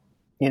about,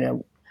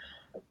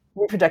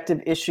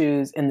 reproductive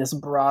issues in this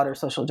broader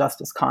social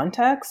justice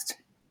context,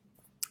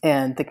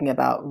 and thinking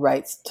about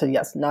rights to,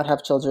 yes, not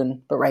have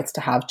children, but rights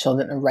to have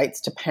children and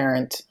rights to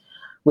parent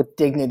with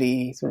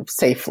dignity, sort of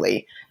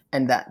safely.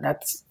 And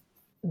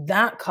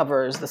that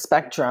covers the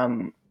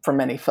spectrum for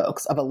many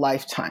folks of a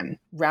lifetime,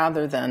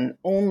 rather than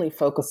only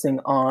focusing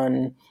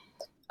on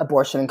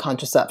abortion and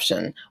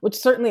contraception, which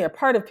certainly are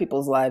part of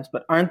people's lives,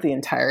 but aren't the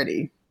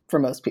entirety for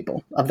most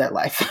people of their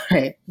life,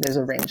 right? There's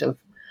a range of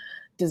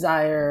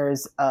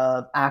desires,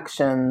 of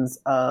actions,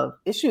 of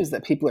issues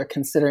that people are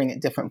considering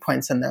at different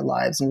points in their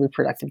lives. And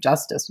reproductive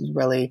justice was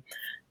really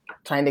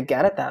trying to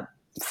get at that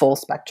full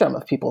spectrum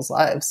of people's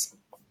lives.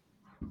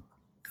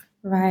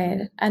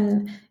 Right.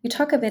 And you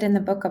talk a bit in the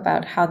book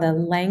about how the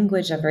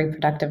language of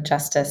reproductive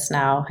justice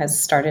now has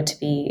started to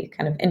be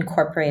kind of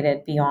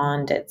incorporated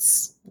beyond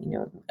its,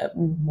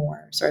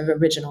 more sort of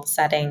original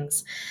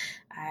settings,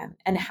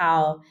 and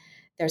how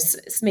there's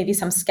maybe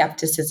some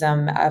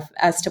skepticism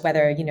as to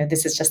whether,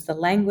 this is just the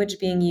language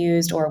being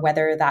used, or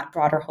whether that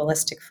broader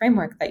holistic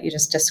framework that you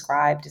just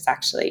described is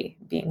actually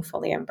being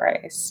fully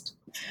embraced.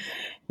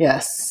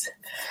 Yes.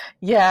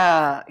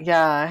 Yeah.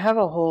 I have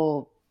a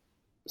whole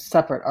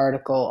separate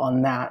article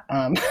on that.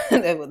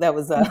 That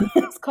was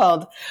it's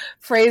called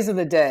Phrase of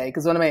the Day,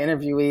 because one of my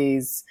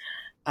interviewees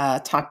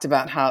talked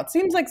about how it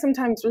seems like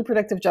sometimes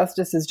reproductive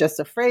justice is just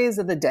a phrase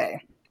of the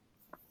day.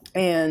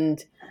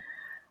 And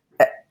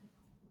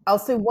I'll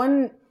say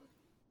one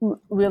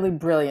really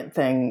brilliant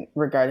thing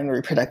regarding the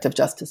reproductive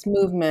justice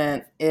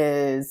movement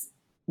is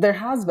there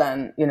has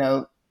been,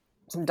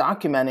 some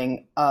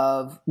documenting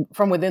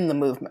from within the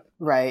movement,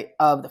 right,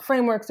 of the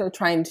frameworks they're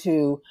trying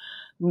to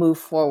move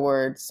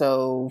forward.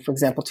 So, for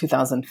example,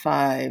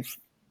 2005,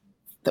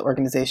 the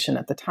organization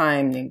at the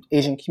time named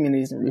Asian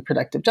Communities in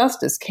Reproductive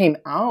Justice came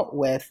out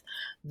with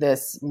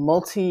this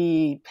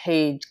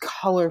multi-page,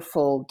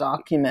 colorful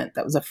document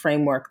that was a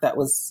framework that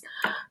was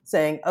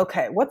saying,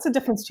 okay, what's the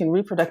difference between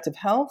reproductive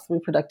health,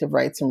 reproductive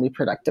rights, and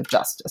reproductive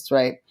justice,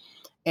 right?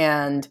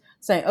 And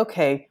saying,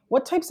 okay,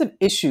 what types of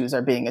issues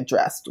are being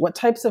addressed? What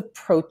types of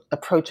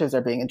approaches are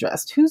being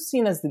addressed? Who's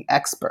seen as the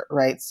expert,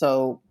 right?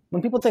 So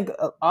when people think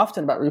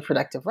often about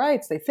reproductive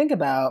rights, they think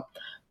about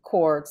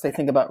courts, they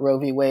think about Roe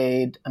v.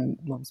 Wade,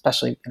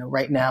 especially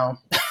right now.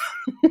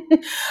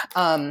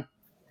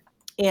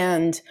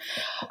 And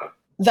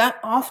that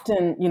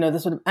often, the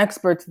sort of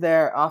experts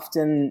there,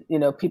 often,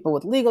 people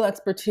with legal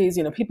expertise,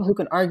 people who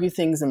can argue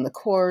things in the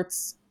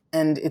courts.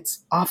 And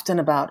it's often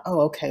about,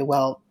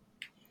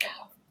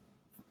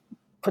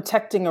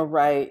 protecting a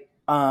right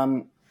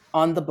on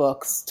the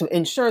books to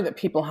ensure that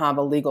people have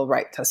a legal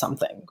right to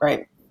something,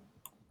 right?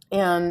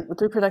 And with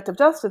reproductive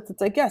justice,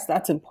 it's like, yes,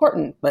 that's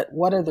important, but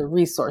what are the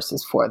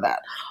resources for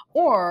that?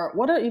 Or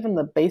what are even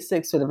the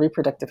basic sort of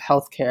reproductive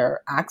healthcare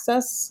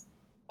access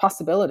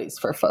possibilities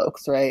for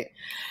folks, right?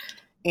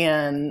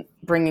 And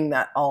bringing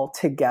that all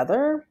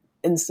together.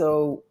 And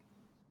so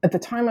at the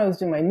time I was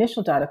doing my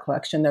initial data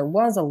collection, there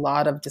was a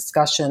lot of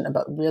discussion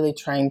about really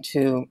trying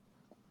to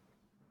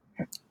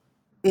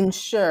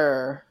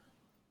ensure,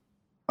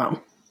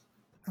 for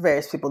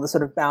various people, the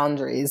sort of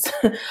boundaries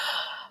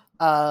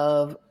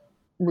of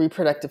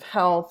reproductive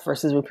health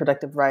versus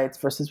reproductive rights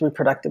versus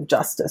reproductive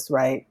justice,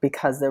 right?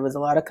 Because there was a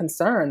lot of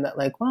concern that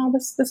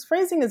this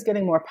phrasing is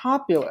getting more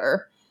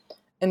popular,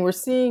 and we're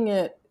seeing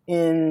it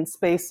in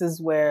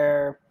spaces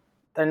where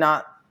they're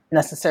not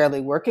necessarily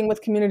working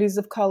with communities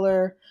of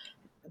color.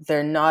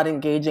 They're not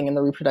engaging in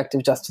the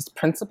reproductive justice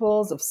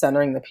principles of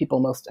centering the people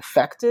most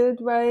affected,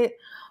 right?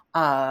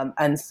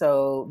 And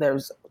so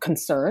there's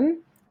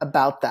concern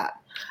about that.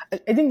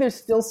 I think there's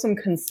still some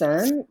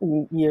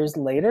concern years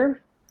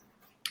later,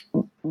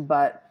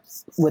 but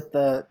with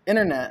the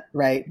internet,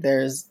 right,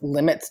 there's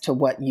limits to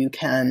what you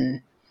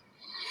can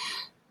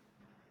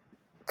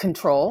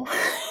control.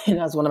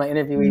 As one of my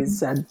interviewees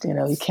said,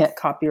 you can't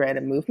copyright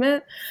a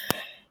movement.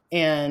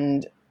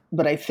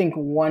 But I think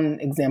one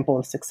example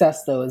of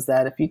success, though, is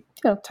that if you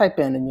type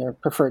in your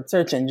preferred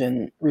search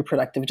engine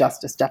reproductive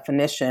justice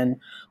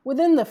definition,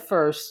 within the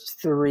first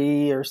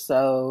 3 or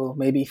so,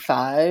 maybe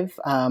 5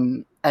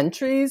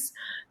 entries,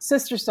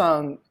 Sister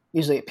Song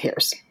usually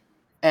appears.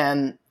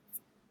 And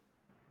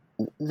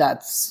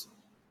that's,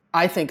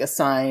 I think, a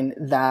sign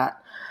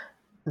that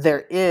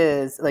there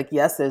is,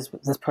 there's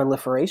this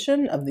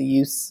proliferation of the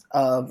use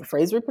of the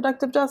phrase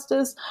reproductive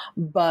justice,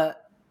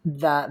 but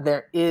that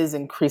there is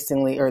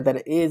increasingly, or that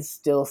it is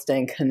still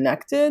staying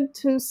connected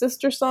to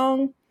Sister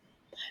Song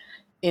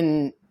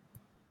in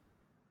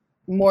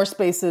more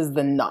spaces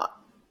than not.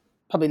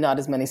 Probably not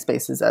as many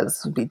spaces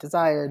as would be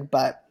desired,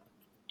 but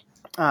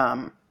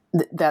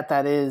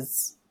that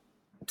is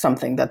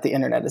something that the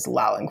internet is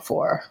allowing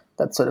for,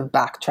 that sort of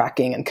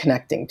backtracking and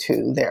connecting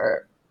to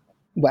their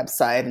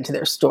website and to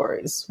their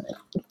stories.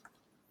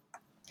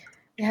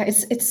 Yeah,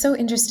 it's so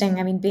interesting.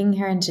 I mean, being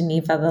here in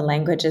Geneva, the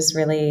language is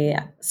really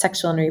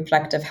sexual and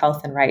reproductive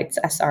health and rights,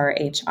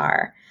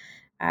 SRHR.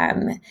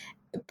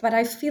 But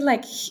I feel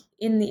like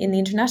in the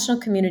international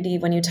community,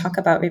 when you talk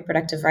about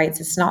reproductive rights,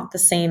 it's not the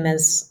same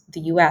as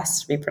the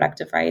U.S.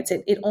 reproductive rights.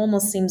 It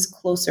almost seems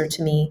closer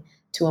to me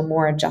to a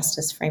more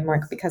justice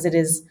framework, because it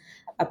is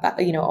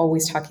about,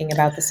 always talking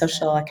about the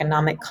social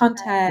economic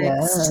context,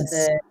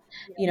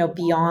 Yes.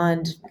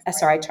 beyond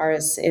SRHR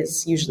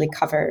is usually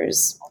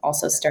covers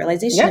also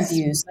sterilization Yes.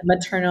 abuse,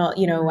 maternal,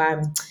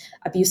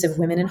 abuse of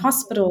women in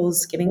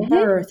hospitals, giving Mm-hmm.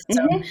 birth.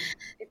 So Mm-hmm.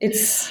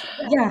 it's,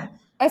 yeah.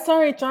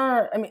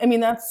 SRHR, I mean,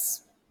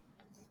 that's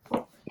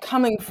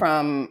coming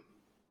from,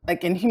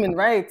 like, in human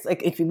rights,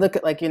 like if you look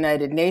at like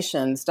United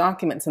Nations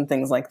documents and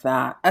things like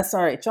that,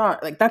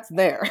 SRHR, like that's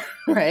there,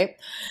 right?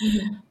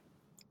 Mm-hmm.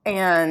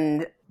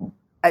 And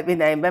I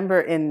mean, I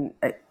remember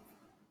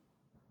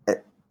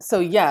so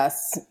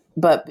yes,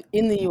 but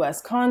in the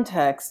US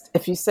context,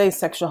 if you say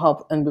sexual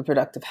health and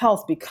reproductive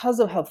health, because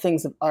of how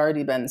things have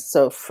already been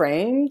so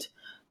framed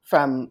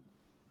from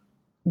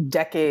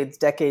decades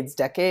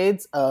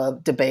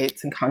of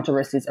debates and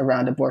controversies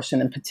around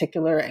abortion in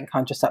particular, and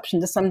contraception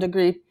to some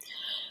degree,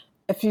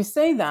 if you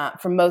say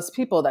that, for most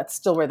people, that's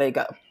still where they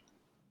go.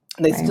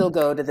 They still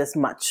go to this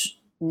much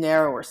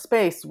narrower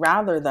space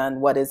rather than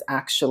what is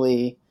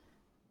actually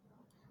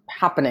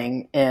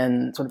happening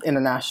in sort of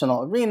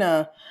international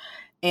arena.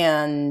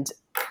 And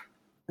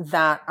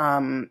that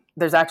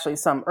there's actually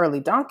some early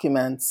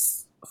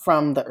documents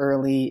from the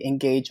early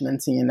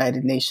engagements in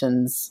United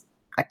Nations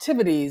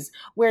activities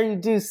where you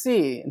do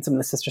see in some of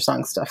the Sister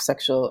Song stuff,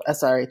 sexual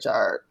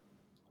SRHR.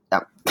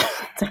 Yeah.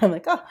 I'm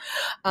like,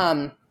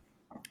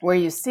 where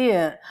you see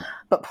it.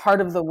 But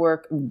part of the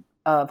work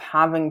of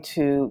having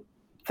to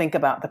think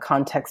about the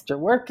context you're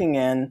working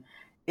in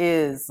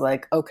is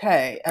like,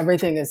 okay,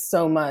 everything is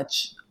so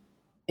much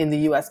in the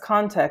US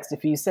context.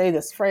 If you say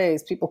this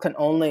phrase, people can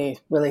only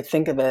really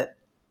think of it,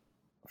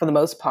 for the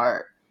most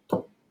part,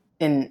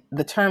 in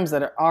the terms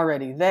that are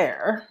already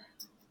there,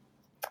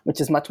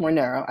 which is much more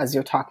narrow, as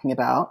you're talking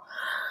about.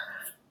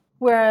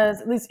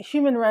 Whereas at least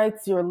human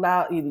rights,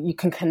 you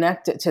can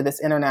connect it to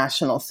this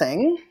international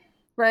thing,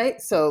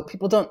 right? So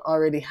people don't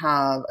already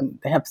have,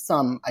 they have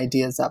some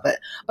ideas of it,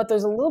 but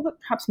there's a little bit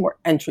perhaps more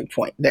entry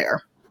point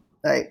there,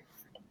 right?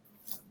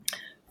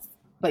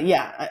 But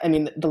yeah, I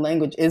mean, the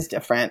language is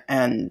different,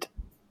 and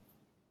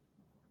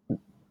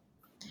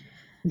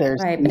there's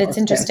right. But it's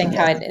interesting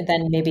how it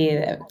then maybe,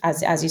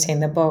 as you say in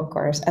the book,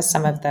 or as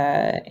some of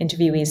the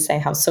interviewees say,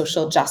 how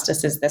social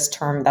justice is this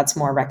term that's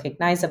more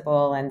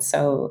recognizable. And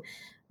so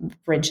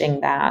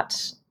bridging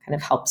that kind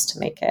of helps to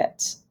make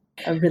it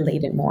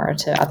related more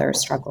to other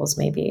struggles,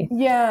 maybe.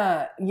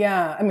 Yeah.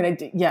 I mean,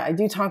 I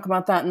do talk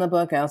about that in the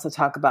book. I also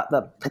talk about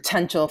the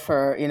potential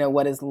for,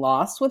 what is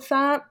lost with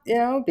that,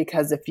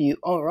 because if you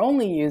are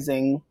only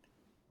using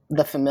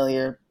the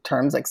familiar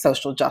terms like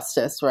social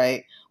justice,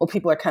 right? Well,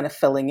 people are kind of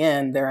filling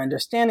in their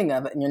understanding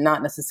of it, and you're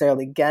not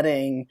necessarily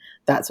getting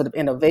that sort of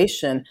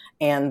innovation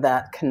and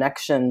that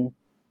connection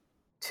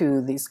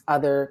to these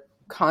other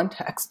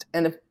contexts.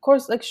 And of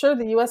course, like, sure,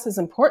 the US is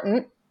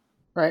important,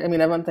 right? I mean,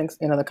 everyone thinks,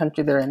 the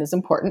country they're in is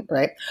important,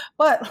 right?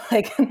 But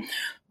like,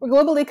 we're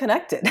globally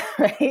connected,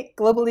 right?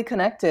 Globally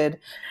connected.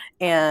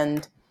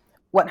 And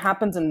what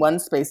happens in one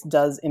space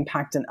does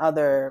impact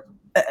another.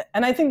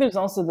 And I think there's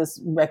also this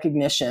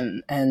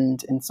recognition,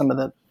 and in some of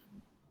the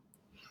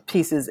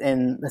pieces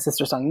in the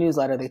Sister Song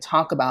newsletter, they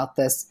talk about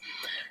this.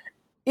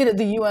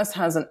 The U.S.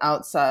 has an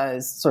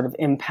outsized sort of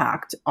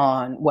impact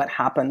on what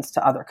happens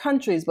to other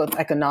countries, both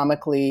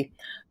economically,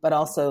 but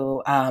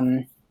also,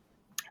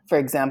 for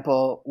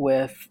example,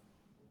 with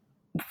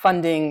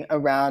funding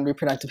around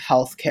reproductive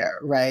health care,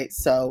 right?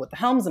 So with the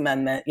Helms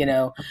Amendment,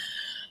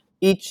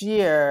 each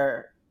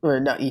year, or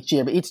not each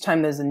year, but each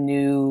time there's a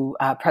new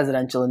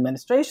presidential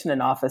administration in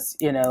office,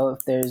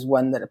 if there's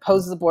one that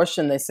opposes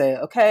abortion, they say,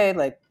 okay,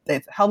 like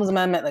the Helms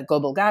Amendment, like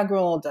global gag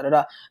rule,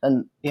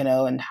 and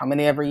and how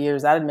many every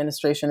years that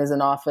administration is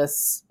in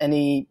office,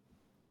 any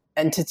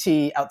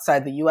entity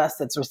outside the U.S.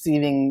 that's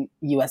receiving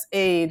U.S.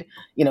 aid,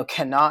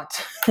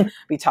 cannot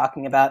be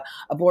talking about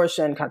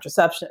abortion,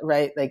 contraception,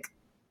 right? Like,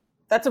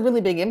 that's a really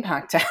big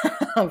impact to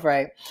have,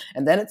 right?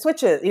 And then it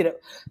switches,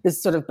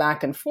 this sort of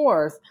back and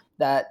forth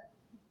that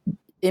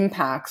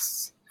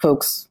impacts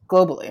folks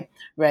globally,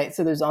 right?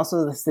 So there's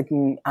also this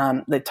thinking,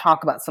 they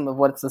talk about some of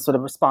what's the sort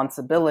of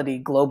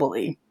responsibility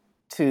globally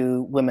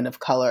to women of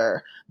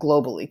color,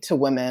 globally to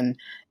women,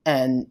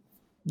 and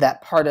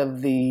that part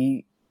of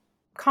the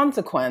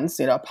consequence,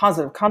 a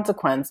positive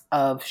consequence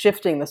of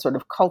shifting the sort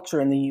of culture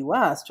in the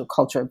U.S. to a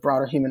culture of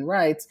broader human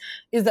rights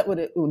is that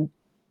it would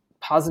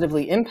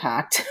positively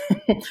impact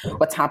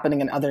what's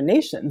happening in other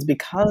nations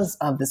because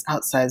of this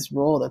outsized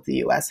role that the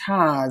US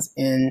has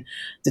in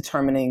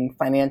determining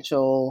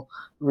financial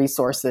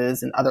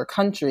resources in other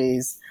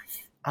countries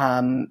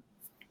around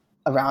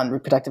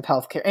reproductive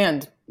health care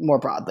and more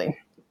broadly.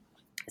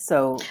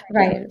 So,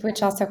 right,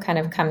 which also kind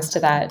of comes to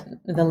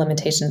the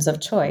limitations of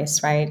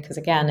choice, right? Because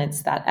again,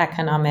 it's that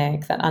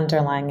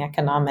underlying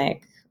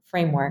economic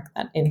framework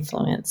that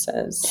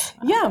influences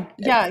both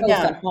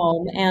at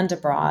home and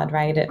abroad,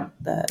 right?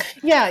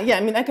 I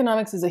mean,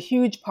 economics is a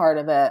huge part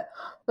of it,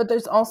 but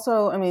there's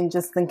also, I mean,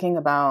 just thinking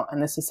about,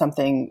 and this is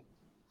something,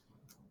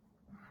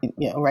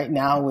 right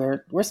now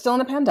we're still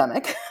in a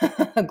pandemic,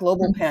 a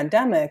global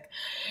pandemic,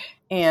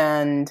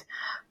 and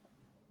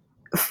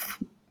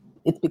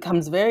it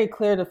becomes very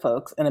clear to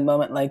folks in a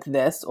moment like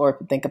this, or if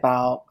you think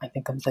about, I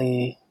think of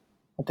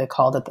what they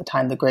called at the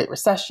time the Great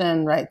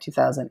Recession, right,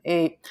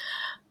 2008,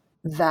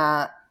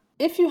 that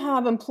if you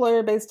have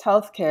employer-based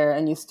healthcare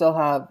and you still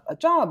have a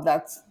job,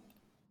 that's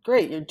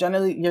great. You're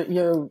generally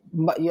you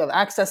have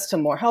access to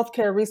more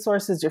healthcare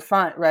resources. You're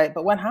fine, right?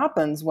 But what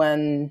happens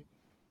when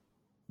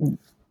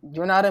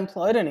you're not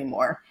employed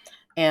anymore?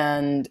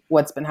 And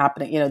what's been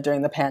happening,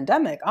 during the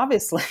pandemic,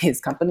 obviously, is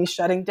companies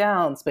shutting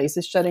down,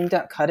 spaces shutting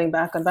down, cutting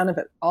back on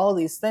benefit, all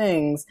these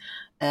things.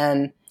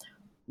 And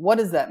what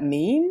does that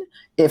mean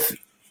if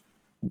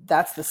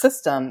that's the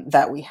system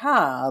that we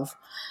have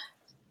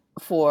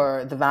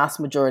for the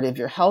vast majority of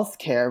your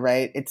healthcare,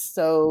 right? It's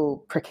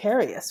so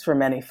precarious for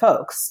many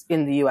folks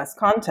in the US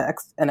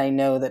context. And I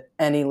know that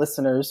any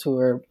listeners who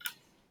are,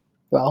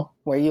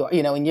 where you are,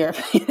 in Europe,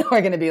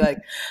 are going to be like,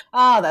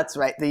 that's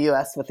right, the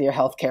US with your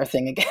healthcare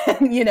thing again.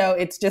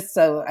 It's just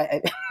so,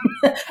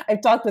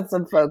 I've talked with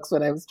some folks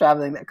when I was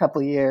traveling a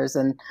couple of years,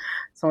 and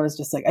someone was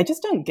just like, I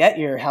just don't get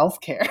your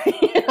healthcare,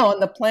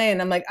 on the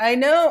plane. I'm like, I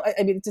know.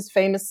 I mean, just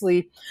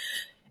famously,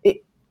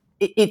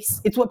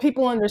 it's what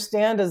people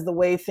understand as the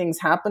way things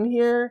happen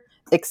here,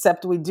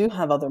 except we do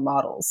have other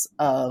models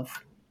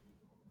of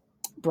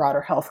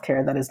broader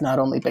healthcare that is not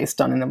only based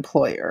on an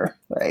employer,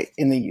 right,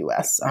 in the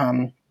US.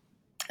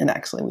 And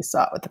actually, we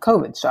saw it with the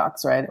COVID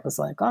shots, right? It was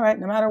like, all right,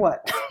 no matter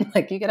what,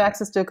 like you get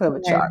access to a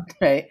COVID shot,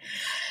 right?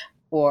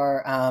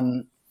 Or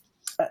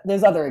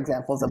there's other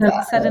examples of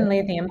that.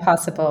 Suddenly the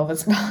impossible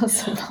was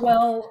possible.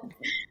 Well,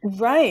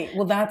 right.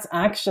 Well, that's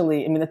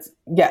actually, I mean,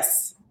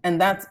 yes. And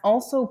that's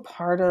also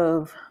part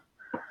of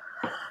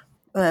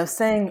what I was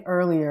saying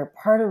earlier.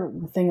 Part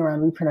of the thing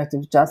around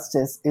reproductive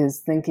justice is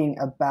thinking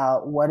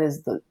about what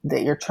is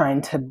that you're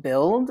trying to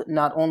build,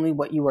 not only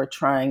what you are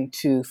trying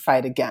to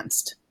fight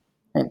against.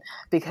 Right?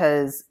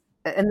 Because,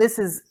 and this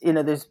is,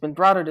 there's been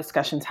broader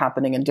discussions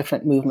happening in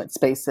different movement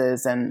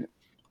spaces. And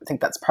I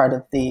think that's part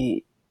of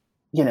the,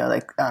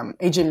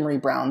 A.J. Marie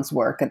Brown's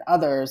work and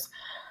others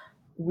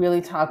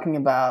really talking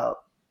about,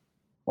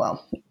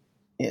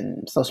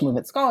 in social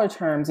movement scholar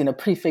terms,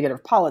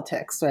 prefigurative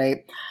politics,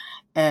 right?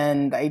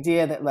 And the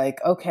idea that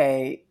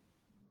okay,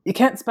 you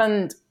can't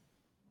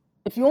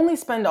if you only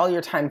spend all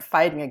your time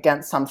fighting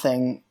against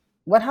something,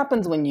 what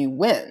happens when you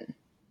win?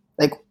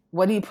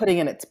 What are you putting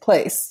in its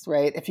place,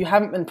 right? If you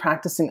haven't been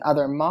practicing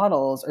other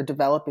models or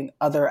developing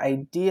other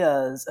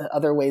ideas,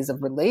 other ways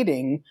of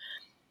relating,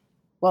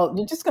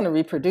 you're just going to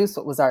reproduce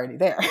what was already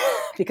there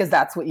because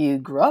that's what you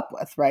grew up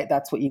with, right?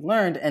 That's what you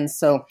learned. And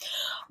so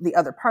the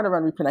other part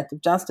around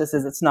reproductive justice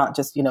is it's not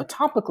just,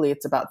 topically,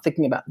 it's about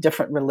thinking about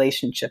different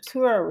relationships.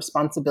 Who are our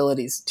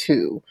responsibilities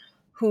to?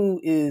 Who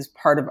is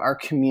part of our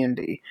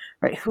community,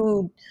 right?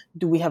 Who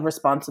do we have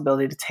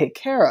responsibility to take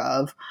care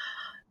of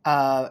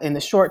in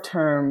the short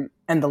term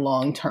and the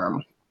long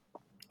term?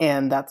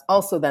 And that's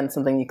also then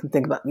something you can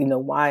think about,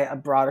 why a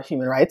broader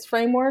human rights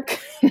framework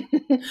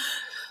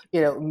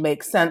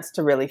makes sense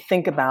to really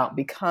think about,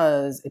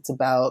 because it's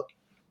about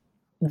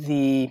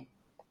the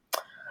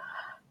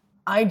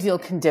ideal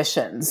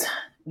conditions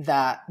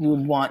that you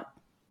would want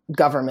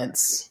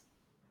governments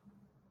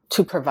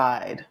to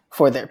provide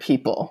for their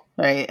people,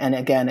 right? And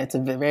again, it's a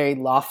very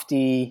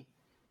lofty,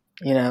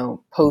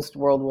 post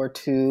World War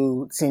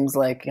II, it seems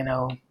like,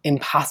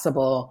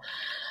 impossible.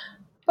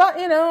 But,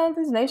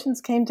 these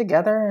nations came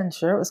together, and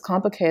sure, it was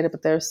complicated,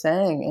 but they're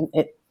saying,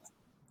 and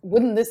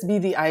wouldn't this be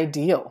the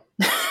ideal?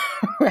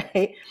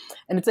 Right?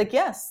 And it's like,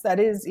 yes, that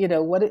is,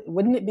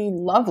 wouldn't it be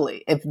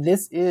lovely if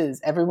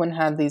everyone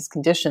had these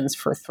conditions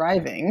for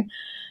thriving?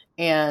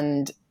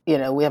 And,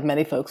 we have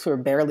many folks who are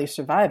barely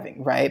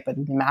surviving, right? But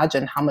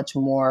imagine how much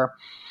more,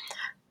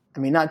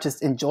 not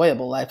just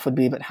enjoyable life would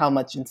be, but how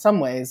much in some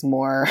ways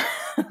more,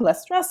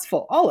 less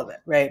stressful, all of it,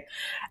 right?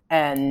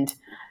 And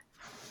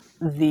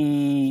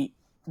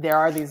there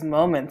are these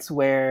moments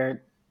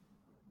where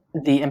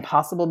the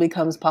impossible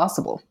becomes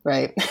possible,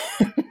 right?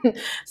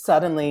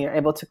 Suddenly you're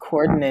able to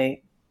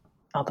coordinate,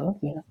 although,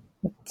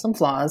 with some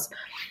flaws,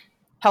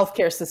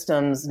 healthcare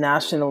systems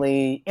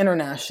nationally,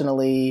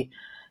 internationally,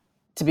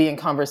 to be in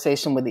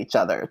conversation with each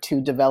other,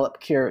 to develop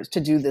cures, to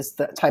do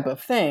that type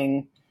of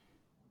thing,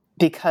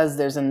 because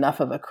there's enough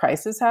of a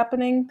crisis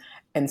happening.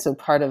 And so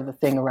part of the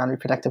thing around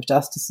reproductive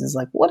justice is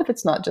what if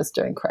it's not just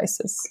during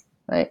crisis,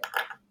 right?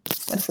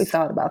 what if we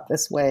thought about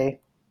this way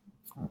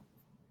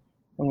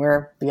when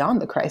we're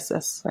beyond the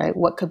crisis, right?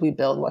 What could we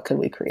build? What could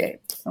we create?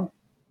 So.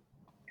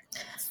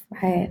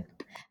 Right.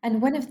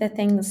 And one of the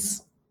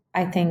things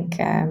I think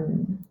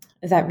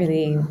that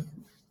really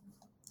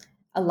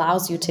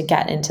allows you to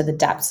get into the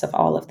depths of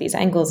all of these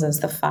angles is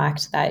the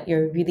fact that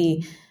you're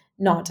really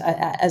not,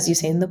 as you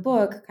say in the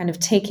book, kind of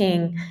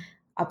taking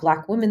a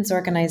Black women's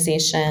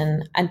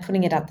organization and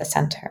putting it at the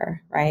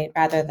center, right?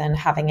 Rather than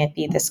having it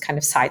be this kind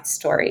of side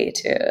story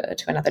to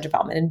another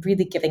development, and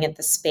really giving it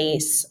the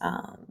space,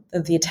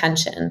 the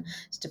attention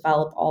to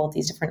develop all of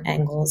these different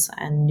angles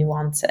and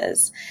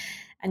nuances.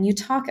 And you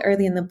talk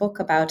early in the book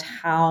about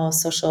how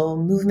social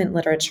movement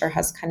literature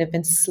has kind of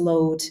been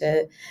slow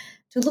to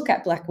look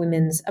at Black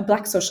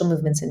social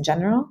movements in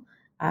general,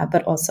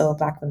 but also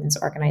Black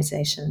women's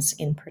organizations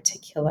in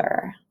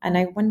particular. And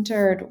I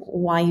wondered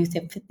why you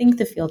think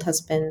the field has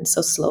been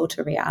so slow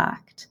to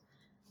react.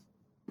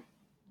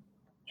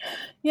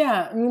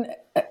 Yeah, I mean,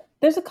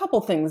 there's a couple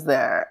things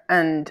there.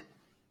 And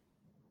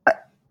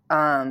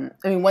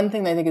one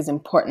thing that I think is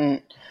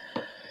important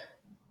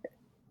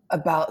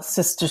about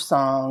Sister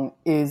Song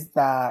is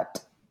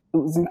that it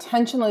was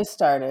intentionally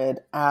started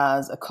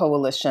as a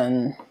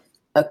coalition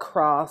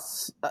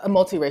across a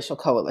multiracial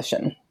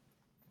coalition.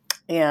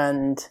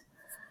 And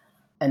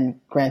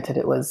granted,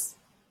 it was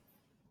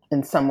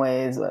in some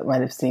ways it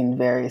might have seemed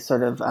very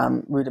sort of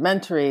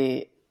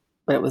rudimentary,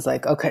 but it was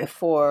like, okay,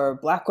 for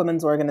Black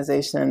women's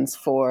organizations,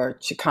 for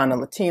Chicana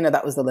Latina,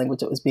 that was the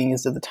language that was being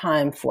used at the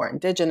time, for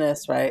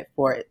Indigenous, right,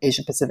 for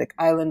Asia Pacific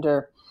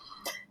Islander.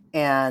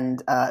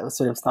 And it was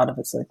sort of thought of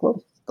as like,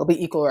 well, there'll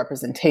be equal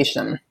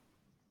representation.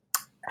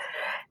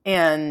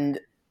 And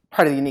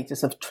part of the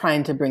uniqueness of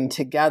trying to bring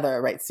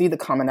together, right, see the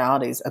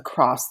commonalities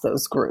across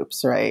those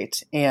groups,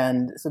 right?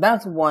 And so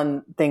that's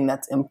one thing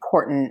that's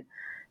important.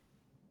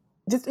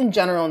 Just in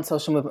general in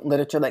social movement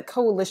literature, like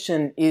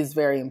coalition is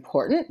very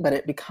important, but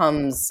it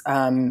becomes,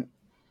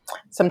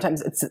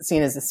 sometimes it's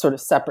seen as a sort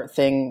of separate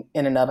thing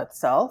in and of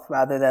itself,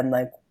 rather than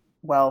like,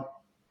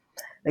 well,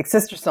 like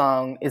Sister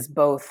Song is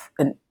both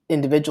an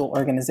individual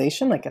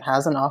organization, like it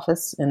has an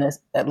office in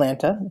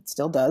Atlanta, it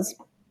still does,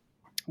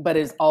 but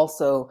it is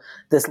also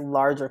this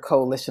larger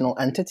coalitional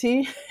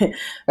entity,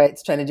 right?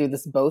 It's trying to do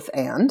this both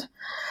and.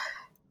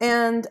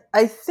 And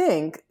I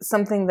think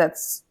something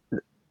that's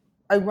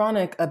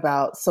ironic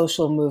about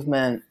social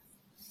movement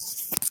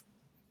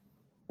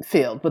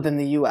field within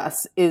the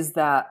US is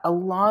that a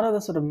lot of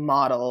the sort of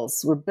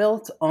models were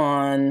built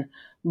on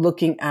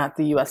looking at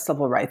the US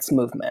civil rights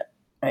movement,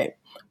 right?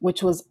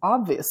 Which was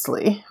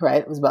obviously,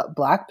 right, it was about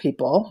Black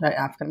people, right,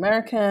 African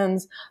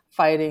Americans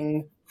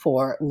fighting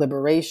for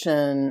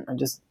liberation, or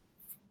just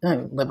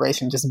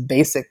liberation, just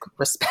basic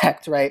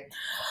respect, right?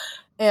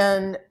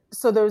 And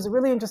so there was a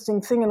really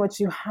interesting thing in which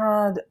you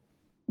had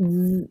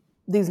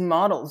these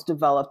models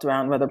developed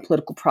around whether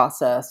political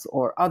process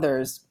or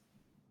others,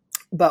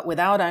 but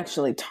without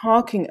actually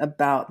talking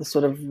about the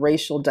sort of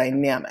racial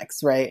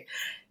dynamics, right?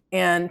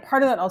 And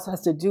part of that also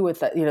has to do with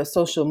that,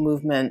 social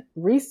movement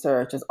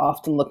research is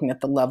often looking at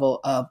the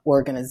level of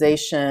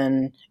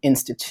organization,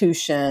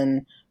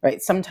 institution, right?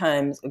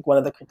 Sometimes one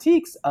of the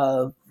critiques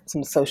of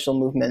some social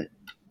movement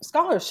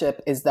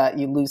scholarship is that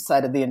you lose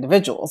sight of the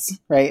individuals,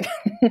 right?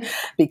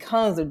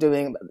 Because they're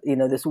doing,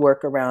 this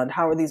work around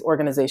how are these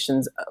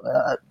organizations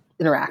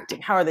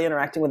interacting? How are they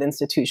interacting with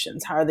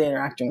institutions? How are they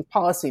interacting with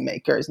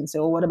policymakers? And say,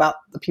 well, what about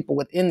the people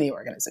within the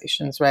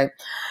organizations, right?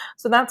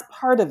 So that's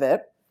part of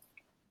it.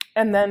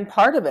 And then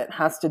part of it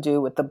has to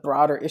do with the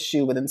broader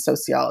issue within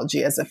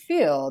sociology as a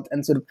field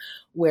and sort of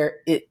where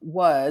it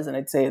was, and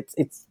I'd say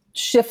it's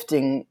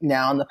shifting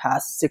now in the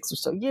past 6 or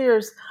so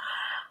years,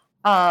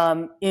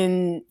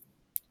 in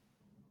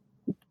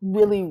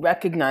really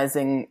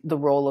recognizing the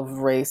role of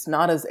race,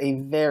 not as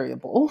a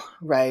variable,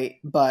 right,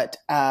 but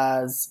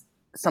as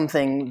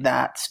something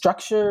that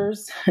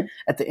structures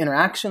at the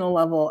interactional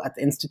level, at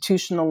the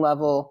institutional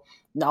level,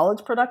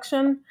 knowledge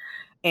production,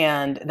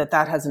 and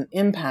that has an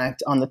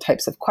impact on the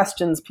types of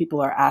questions people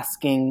are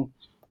asking,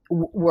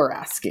 we're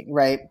asking,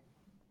 right?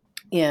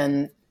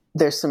 And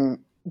there's some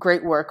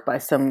great work by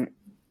some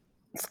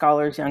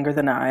scholars younger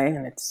than I,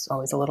 and it's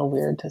always a little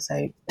weird to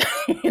say,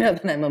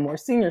 that I'm a more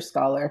senior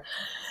scholar.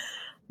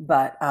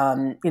 But,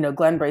 Glenn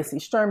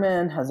Bracey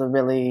Sherman has a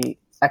really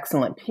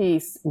excellent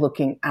piece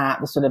looking at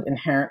the sort of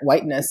inherent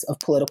whiteness of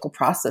political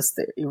process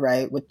theory,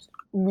 right? Which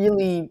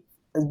really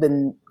has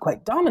been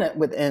quite dominant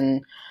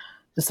within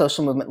the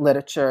social movement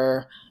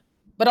literature,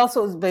 but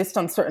also is based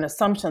on certain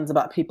assumptions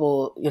about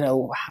people,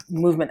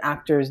 movement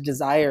actors'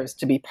 desires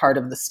to be part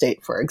of the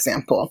state, for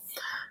example,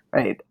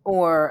 right?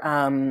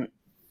 Or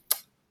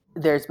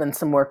there's been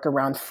some work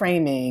around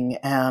framing.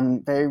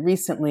 Very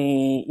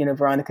recently,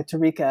 Veronica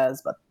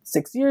Tarikas, about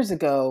 6 years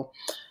ago,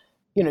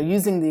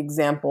 using the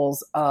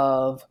examples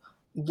of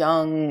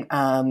young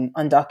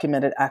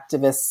undocumented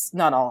activists,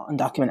 not all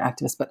undocumented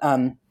activists, but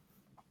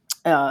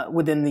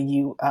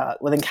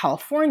within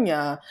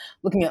California,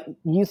 looking at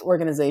youth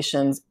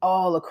organizations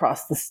all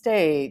across the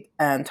state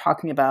and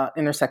talking about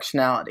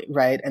intersectionality,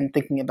 right? And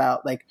thinking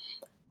about like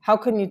how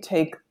can you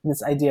take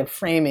this idea of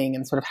framing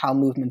and sort of how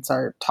movements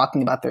are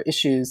talking about their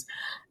issues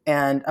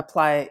and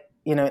apply,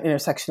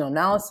 intersectional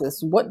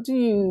analysis? What do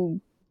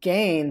you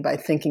gain by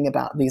thinking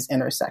about these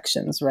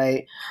intersections,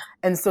 right?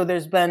 And so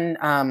there's been,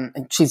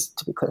 and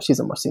to be clear, she's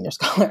a more senior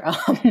scholar.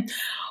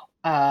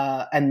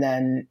 And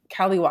then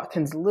Callie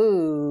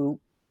Watkins-Lew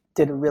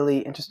did a really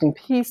interesting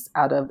piece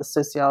out of the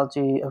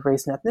Sociology of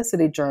Race and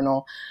Ethnicity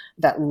journal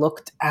that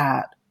looked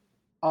at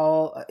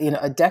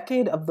a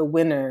decade of the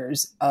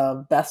winners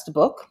of Best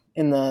Book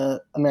in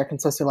the American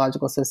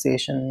Sociological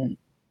Association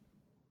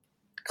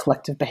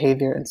Collective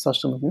Behavior and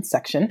Social Movement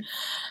section,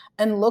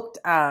 and looked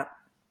at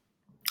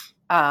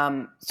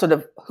sort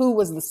of who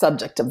was the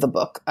subject of the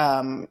book,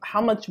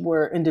 how much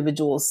were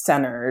individuals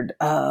centered,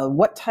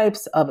 what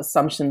types of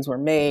assumptions were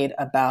made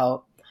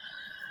about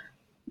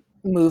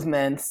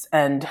movements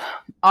and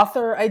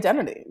author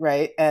identity,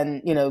 right?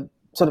 And,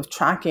 sort of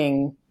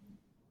tracking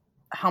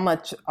how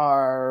much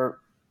are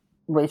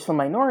racial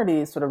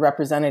minorities sort of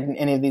represented in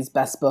any of these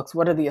best books?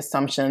 What are the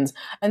assumptions?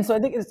 And so I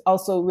think it's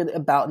also really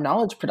about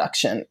knowledge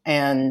production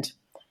and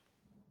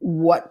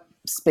what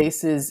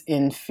spaces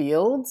in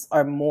fields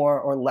are more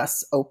or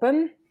less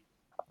open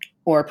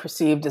or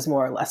perceived as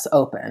more or less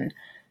open.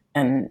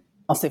 And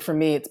I'll say for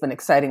me, it's been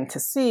exciting to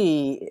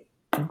see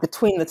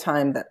between the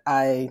time that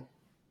I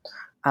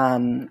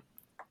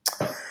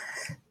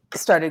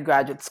started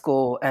graduate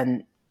school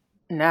and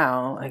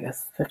now, I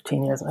guess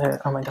 15 years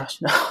later, oh my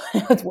gosh, no,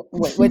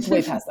 it's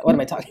way past that. What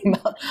am I talking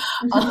about?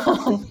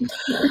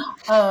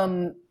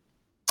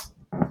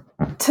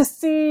 To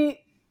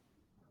see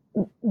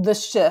the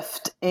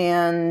shift,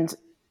 and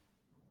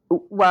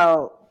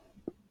while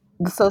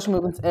the social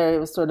movements area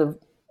was sort of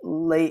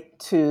late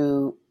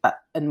to,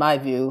 in my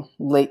view,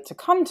 late to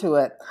come to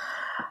it,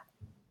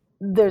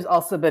 there's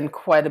also been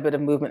quite a bit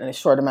of movement in a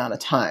short amount of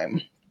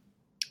time.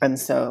 And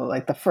so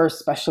like the first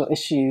special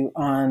issue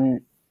on,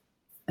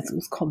 it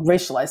was called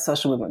Racialized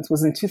Social Movements,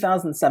 was in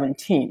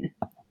 2017.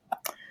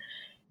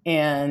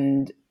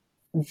 And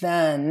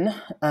then,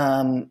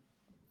 and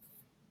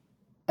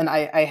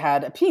I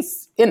had a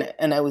piece in it,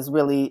 and it was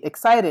really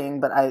exciting,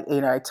 but I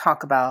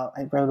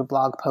wrote a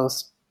blog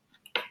post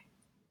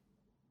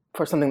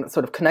for something that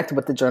sort of connected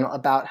with the journal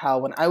about how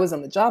when I was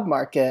on the job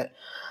market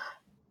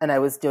and I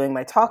was doing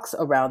my talks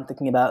around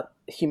thinking about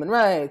human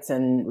rights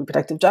and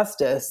reproductive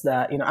justice,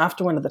 that,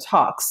 after one of the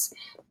talks,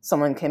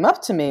 someone came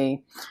up to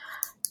me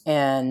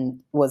and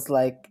was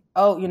like,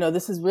 oh,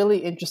 this is really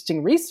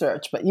interesting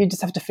research, but you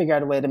just have to figure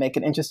out a way to make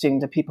it interesting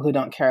to people who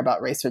don't care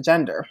about race or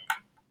gender.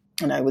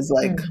 And I was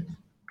like,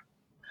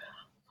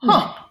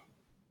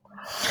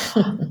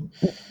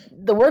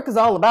 the work is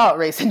all about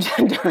race and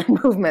gender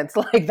and movements.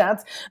 Like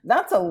that's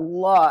a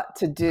lot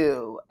to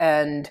do.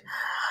 And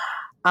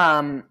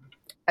I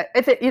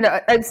think,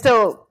 I'm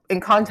still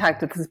in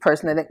contact with this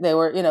person. I think they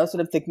were,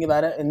 sort of thinking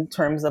about it in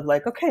terms of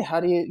like, okay,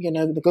 how do you,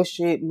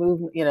 negotiate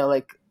movement,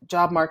 like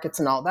job markets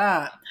and all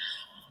that.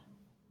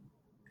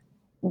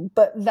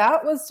 But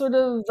that was sort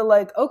of the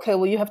like, okay,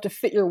 well, you have to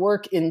fit your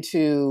work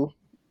into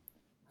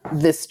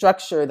this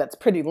structure that's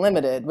pretty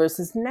limited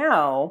versus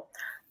now.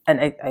 And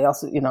I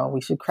also,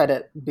 we should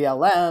credit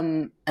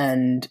BLM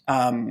and,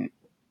 there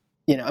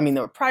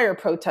were prior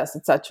protests,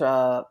 et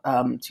cetera,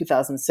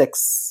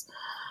 2006,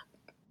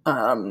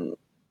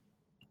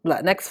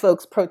 Latinx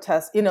folks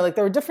protests, there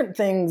were different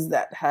things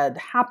that had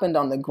happened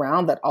on the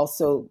ground that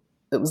also,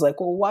 it was like,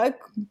 well, why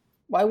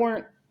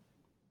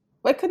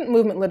couldn't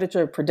movement literature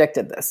have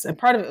predicted this? And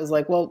part of it was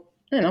like, well,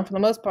 for the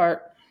most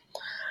part,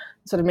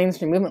 sort of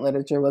mainstream movement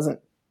literature wasn't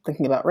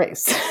thinking about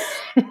race.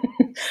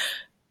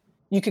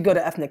 You could go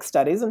to ethnic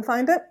studies and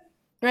find it,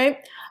 right?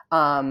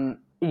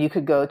 You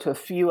could go to a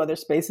few other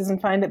spaces and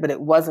find it, but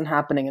it wasn't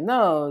happening in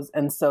those.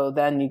 And so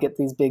then you get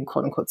these big,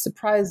 quote unquote,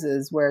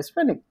 surprises, whereas for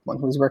anyone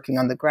who's working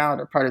on the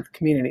ground or part of the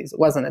communities, it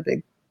wasn't a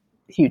big,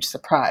 huge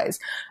surprise.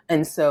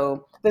 And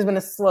so there's been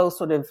a slow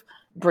sort of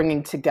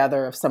bringing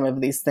together of some of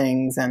these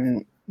things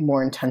and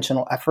more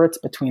intentional efforts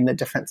between the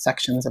different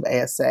sections of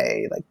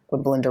ASA. Like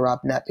when Belinda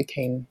Robnett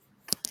became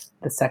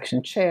the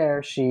section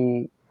chair,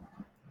 she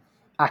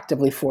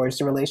actively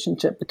forged a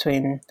relationship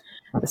between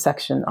the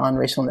section on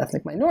racial and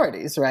ethnic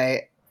minorities,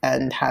 right?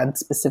 And had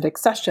specific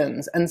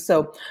sessions. And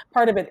so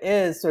part of it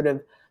is sort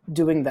of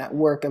doing that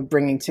work of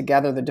bringing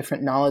together the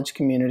different knowledge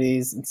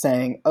communities and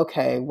saying,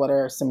 okay, what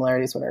are our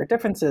similarities? What are our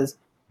differences?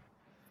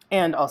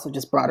 And also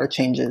just broader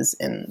changes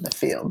in the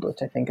field,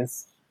 which I think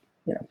is,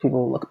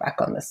 people will look back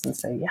on this and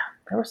say, yeah,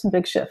 there were some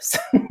big shifts.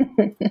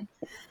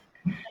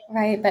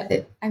 Right.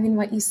 But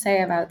what you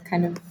say about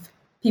kind of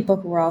people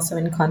who are also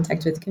in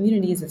contact with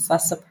communities, it's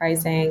less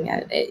surprising.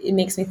 It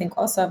makes me think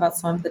also about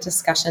some of the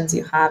discussions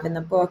you have in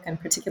the book, and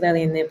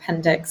particularly in the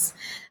appendix,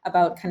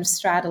 about kind of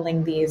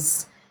straddling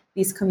these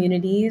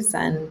communities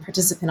and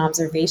participant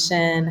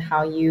observation,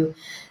 how you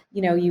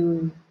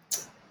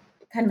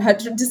kind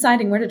of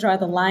deciding where to draw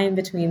the line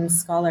between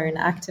scholar and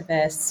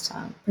activist,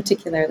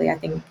 particularly, I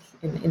think,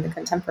 in the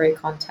contemporary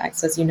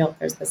context. As you note,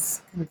 there's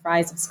this kind of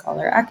rise of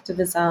scholar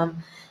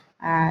activism.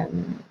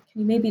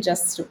 Can you maybe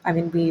just, I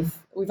mean,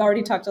 we've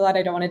already talked a lot.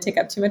 I don't want to take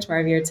up too much more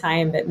of your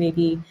time, but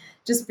maybe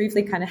just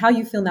briefly kind of how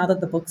you feel now that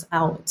the book's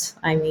out.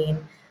 I mean,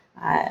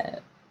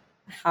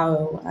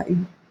 how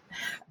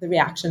the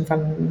reaction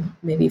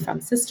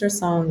from Sister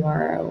Song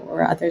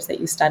or others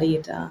that you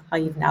studied, how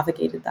you've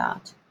navigated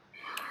that.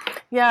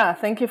 Yeah,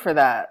 thank you for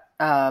that.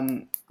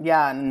 In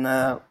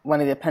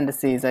one of the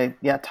appendices, I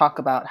talk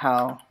about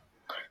how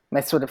my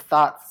sort of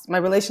thoughts, my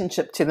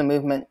relationship to the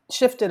movement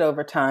shifted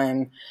over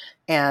time,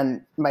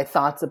 and my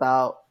thoughts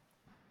about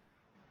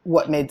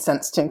what made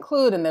sense to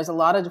include. And there's a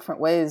lot of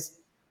different ways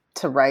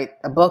to write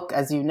a book,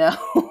 as you know.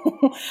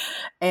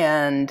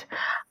 And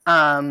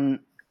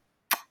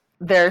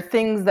there are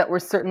things that were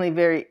certainly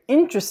very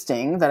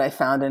interesting that I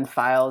found in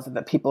files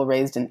that people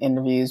raised in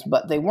interviews,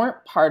 but they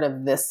weren't part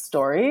of this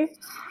story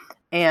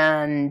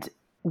and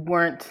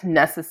weren't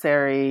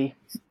necessary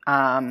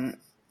to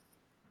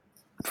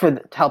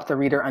help the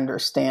reader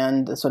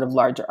understand the sort of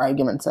larger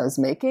arguments I was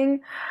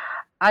making.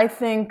 I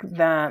think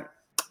that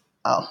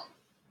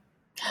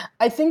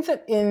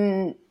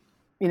in,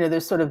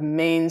 there's sort of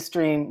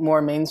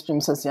more mainstream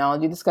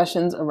sociology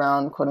discussions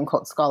around quote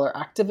unquote scholar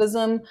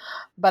activism,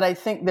 but I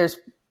think there's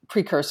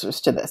precursors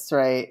to this,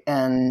 right?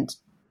 And,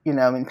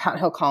 Pat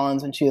Hill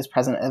Collins, when she was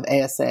president of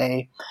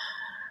ASA,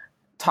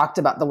 talked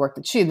about the work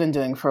that she'd been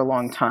doing for a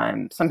long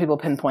time. Some people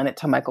pinpoint it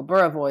to Michael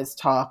Buravoy's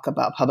talk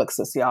about public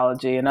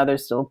sociology, and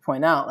others still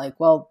point out, like,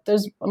 well,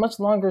 there's a much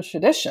longer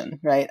tradition,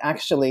 right,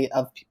 actually,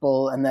 of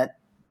people, and that,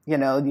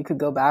 you could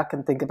go back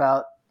and think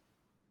about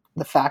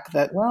the fact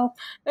that, well,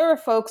 there were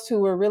folks who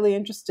were really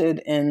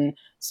interested in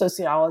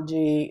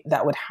sociology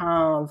that would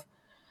have,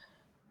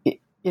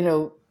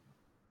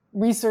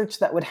 research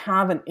that would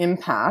have an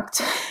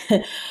impact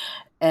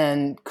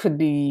and could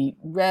be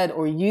read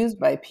or used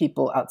by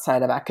people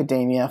outside of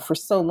academia for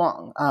so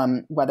long.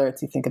 Whether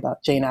it's, you think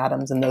about Jane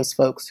Addams and those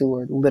folks who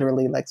were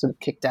literally like sort of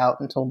kicked out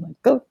and told,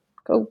 like, go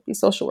be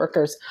social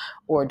workers,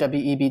 or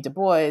W.E.B. Du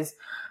Bois.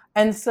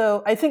 And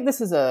so I think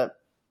this is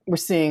we're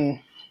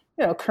seeing,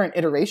 current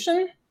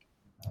iteration,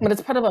 but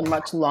it's part of a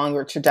much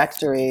longer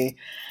trajectory,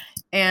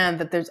 and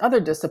that there's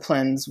other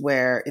disciplines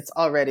where it's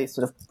already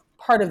sort of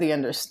part of the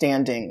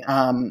understanding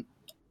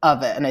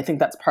of it. And I think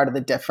that's part of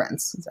the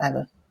difference. I have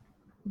a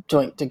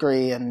joint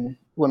degree in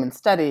women's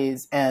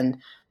studies, and,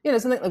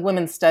 something like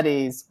women's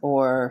studies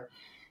or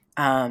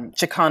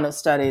Chicano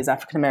studies,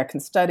 African-American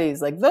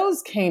studies, like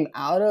those came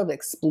out of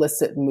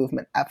explicit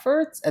movement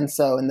efforts. And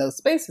so in those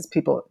spaces,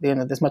 people,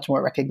 there's much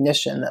more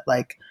recognition that,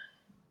 like,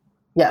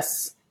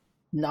 yes,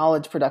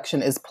 knowledge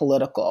production is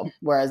political.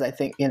 Whereas I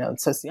think,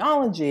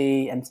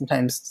 sociology and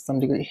sometimes to some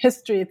degree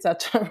history, et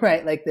cetera,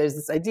 right? Like there's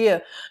this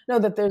idea,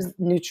 that there's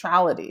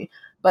neutrality.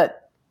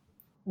 But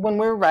when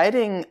we're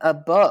writing a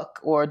book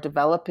or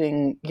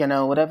developing,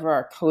 whatever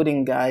our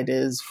coding guide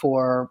is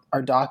for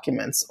our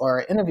documents or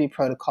our interview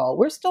protocol,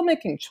 we're still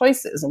making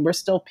choices and we're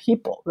still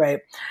people,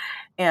 right?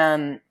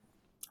 And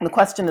the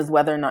question is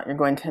whether or not you're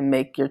going to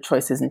make your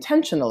choices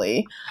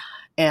intentionally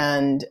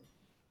and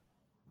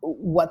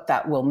what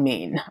that will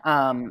mean.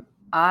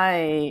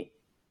 I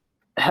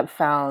have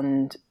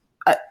found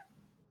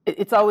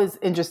it's always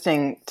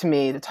interesting to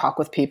me to talk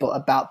with people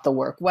about the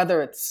work,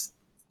 whether it's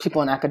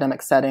people in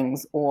academic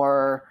settings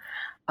or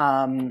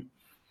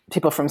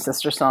people from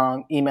Sister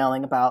Song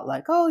emailing about,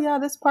 like, oh yeah,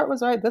 this part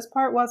was right, this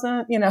part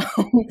wasn't,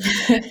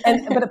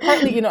 but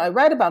partly, I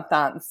write about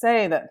that and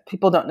say that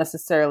people don't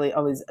necessarily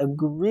always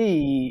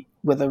agree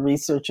with a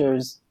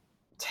researcher's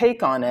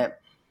take on it.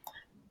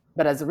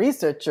 But as a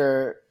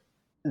researcher,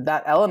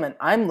 that element,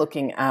 I'm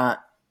looking at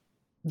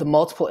the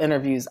multiple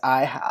interviews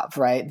I have,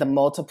 right? The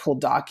multiple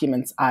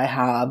documents I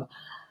have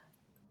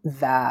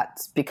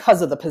that,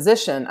 because of the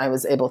position, I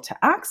was able to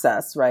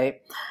access,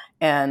 right?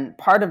 And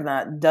part of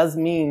that does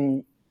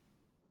mean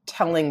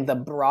telling the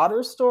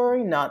broader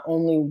story, not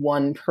only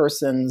one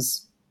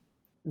person's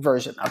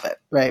version of it,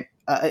 right?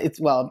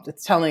 It's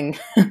telling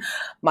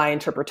my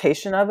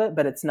interpretation of it,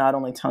 but it's not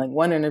only telling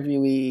one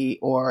interviewee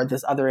or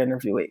this other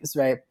interviewees,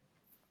 right?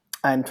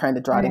 I'm trying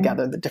to draw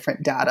together the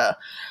different data.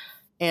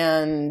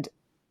 And,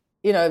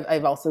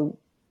 I've also,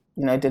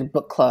 I did a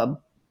book club,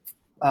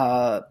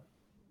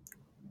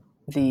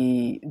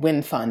 the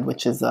WIN Fund,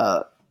 which is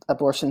a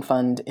abortion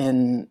fund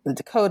in the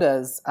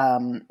Dakotas.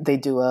 They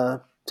do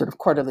a sort of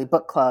quarterly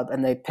book club,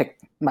 and they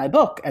picked my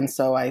book. And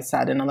so I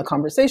sat in on the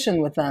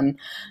conversation with them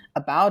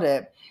about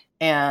it.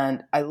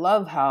 And I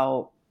love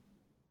how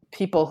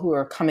people who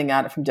are coming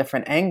at it from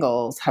different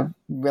angles have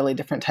really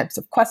different types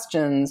of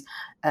questions.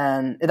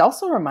 And it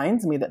also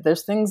reminds me that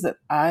there's things that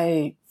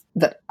I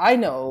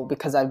know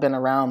because I've been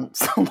around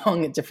so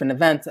long at different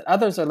events, that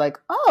others are like,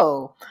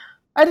 oh,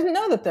 I didn't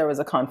know that there was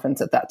a conference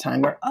at that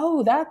time, or,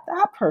 oh, that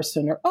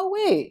person, or, oh,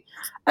 wait,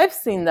 I've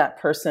seen that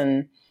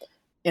person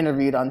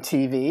interviewed on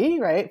TV,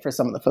 right? For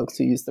some of the folks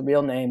who use the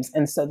real names.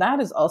 And so that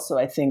is also,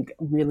 I think,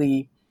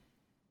 really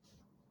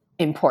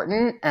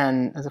important.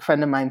 And as a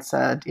friend of mine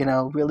said,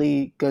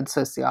 really good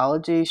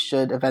sociology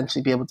should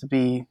eventually be able to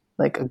be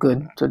like a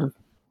good sort of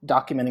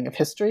documenting of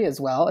history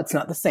as well. It's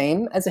not the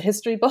same as a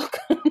history book.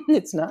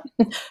 It's not,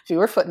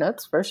 fewer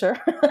footnotes for sure,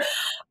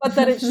 but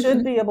that it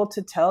should be able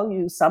to tell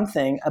you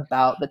something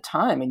about the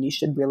time, and you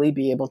should really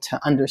be able to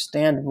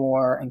understand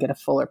more and get a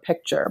fuller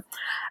picture.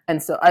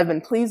 And so I've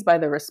been pleased by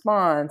the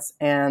response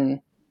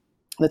and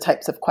the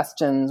types of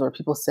questions, or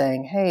people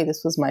saying, hey,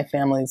 this was my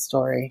family's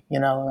story,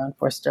 around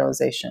forced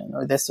sterilization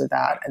or this or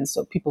that. And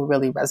so people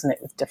really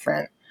resonate with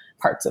different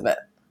parts of it.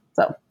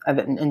 So I've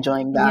been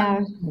enjoying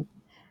that. Yeah.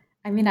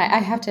 I mean, I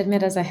have to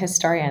admit, as a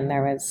historian,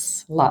 there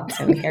was lots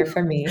in here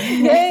for me.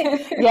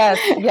 Yay. Yes,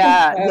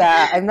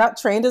 yeah. I'm not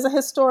trained as a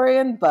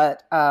historian,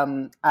 but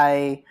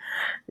I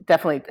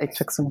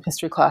took some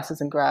history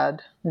classes in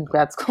grad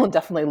school and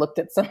definitely looked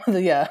at some of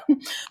the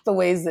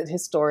ways that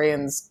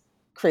historians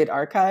create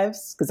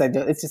archives, because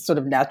it's just sort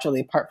of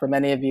naturally part for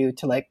many of you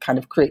to like kind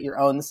of create your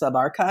own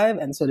sub-archive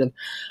and sort of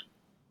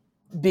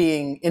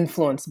being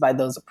influenced by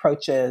those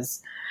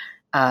approaches.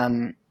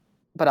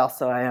 But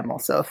also, I am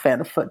also a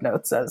fan of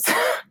footnotes, as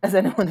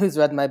anyone who's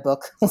read my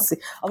book will see.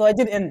 Although I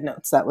did end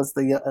notes, that was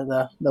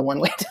the one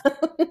way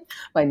to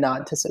my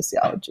nod to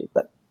sociology.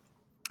 But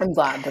I'm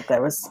glad that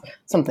there was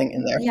something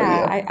in there for you.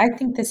 Yeah, I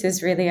think this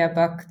is really a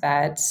book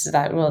that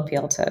will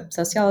appeal to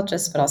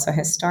sociologists, but also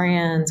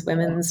historians,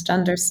 women's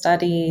gender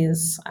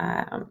studies,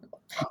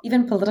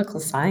 even political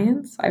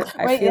science. I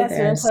feel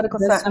there's some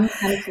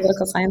kind of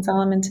political science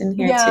element in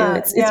here too.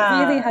 It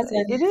really has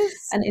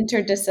an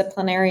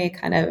interdisciplinary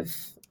kind of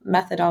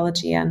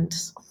methodology and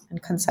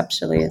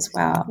conceptually as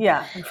well.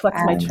 Yeah,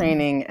 reflects my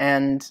training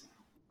and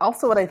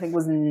also what I think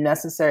was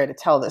necessary to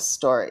tell this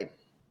story,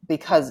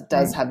 because it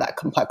does have that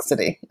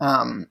complexity.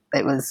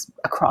 It was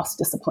across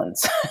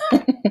disciplines.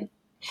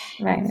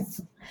 Right.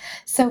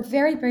 So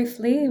very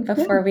briefly,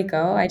 before we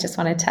go, I just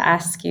wanted to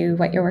ask you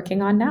what you're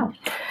working on now.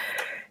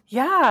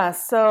 Yeah,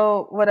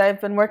 so what I've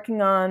been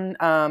working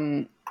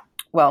on,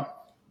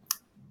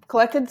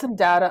 collected some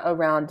data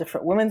around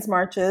different women's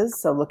marches.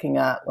 So looking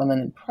at women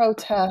in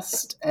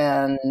protest,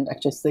 and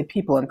actually say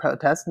people in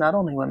protest, not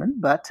only women,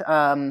 but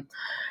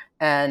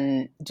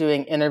and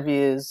doing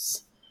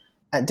interviews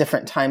at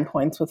different time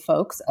points with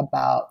folks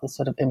about the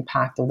sort of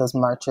impact of those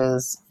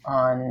marches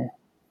on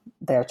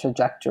their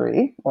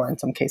trajectory, or in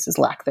some cases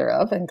lack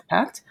thereof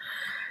impact.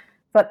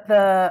 But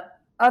the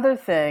other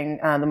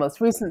thing, the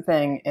most recent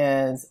thing,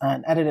 is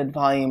an edited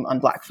volume on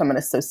Black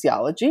feminist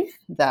sociology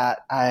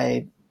that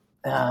I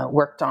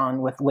worked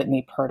on with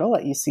Whitney Pirtle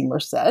at UC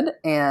Merced.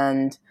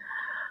 And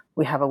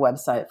we have a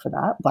website for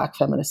that,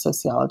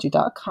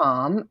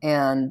 blackfeministsociology.com.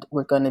 And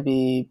we're going to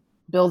be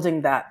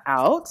building that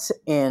out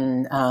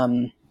in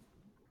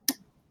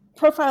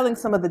profiling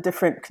some of the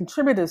different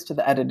contributors to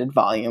the edited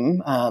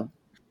volume,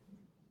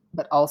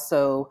 but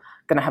also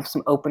going to have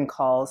some open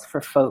calls for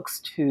folks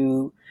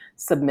to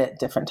submit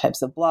different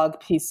types of blog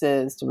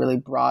pieces to really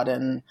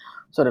broaden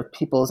sort of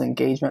people's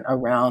engagement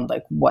around,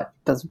 like, what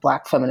does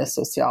Black feminist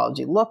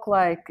sociology look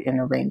like in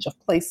a range of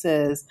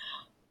places?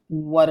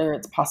 What are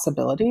its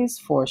possibilities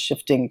for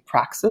shifting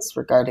praxis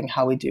regarding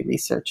how we do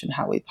research and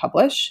how we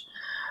publish?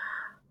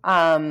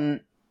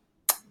 So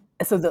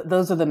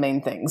those are the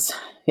main things.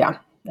 Yeah.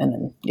 And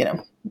then,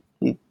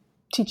 we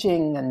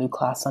teaching a new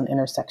class on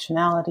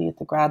intersectionality at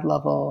the grad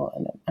level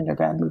and an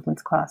undergrad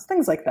movements class,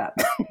 things like that.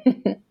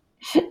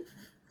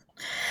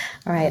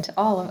 All right,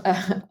 all of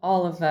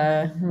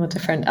the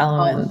different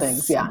elements. All the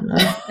things, yeah.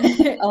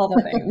 All the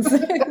things,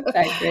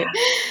 exactly.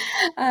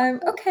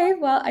 Okay,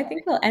 well, I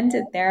think we'll end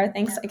it there.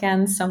 Thanks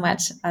again so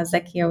much,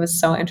 Zakiya. It was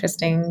so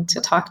interesting to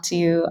talk to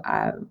you.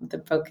 The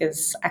book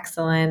is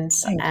excellent.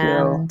 Thank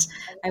and you.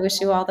 I wish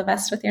you all the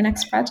best with your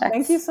next project.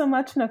 Thank you so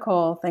much,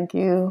 Nicole. Thank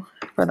you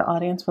for the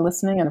audience for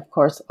listening. And of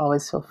course,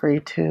 always feel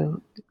free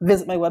to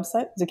visit my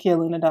website,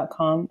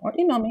 zakiyaluna.com, or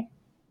email me.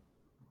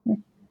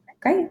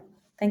 Great.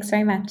 Thanks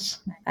very much.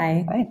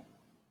 Bye. Bye.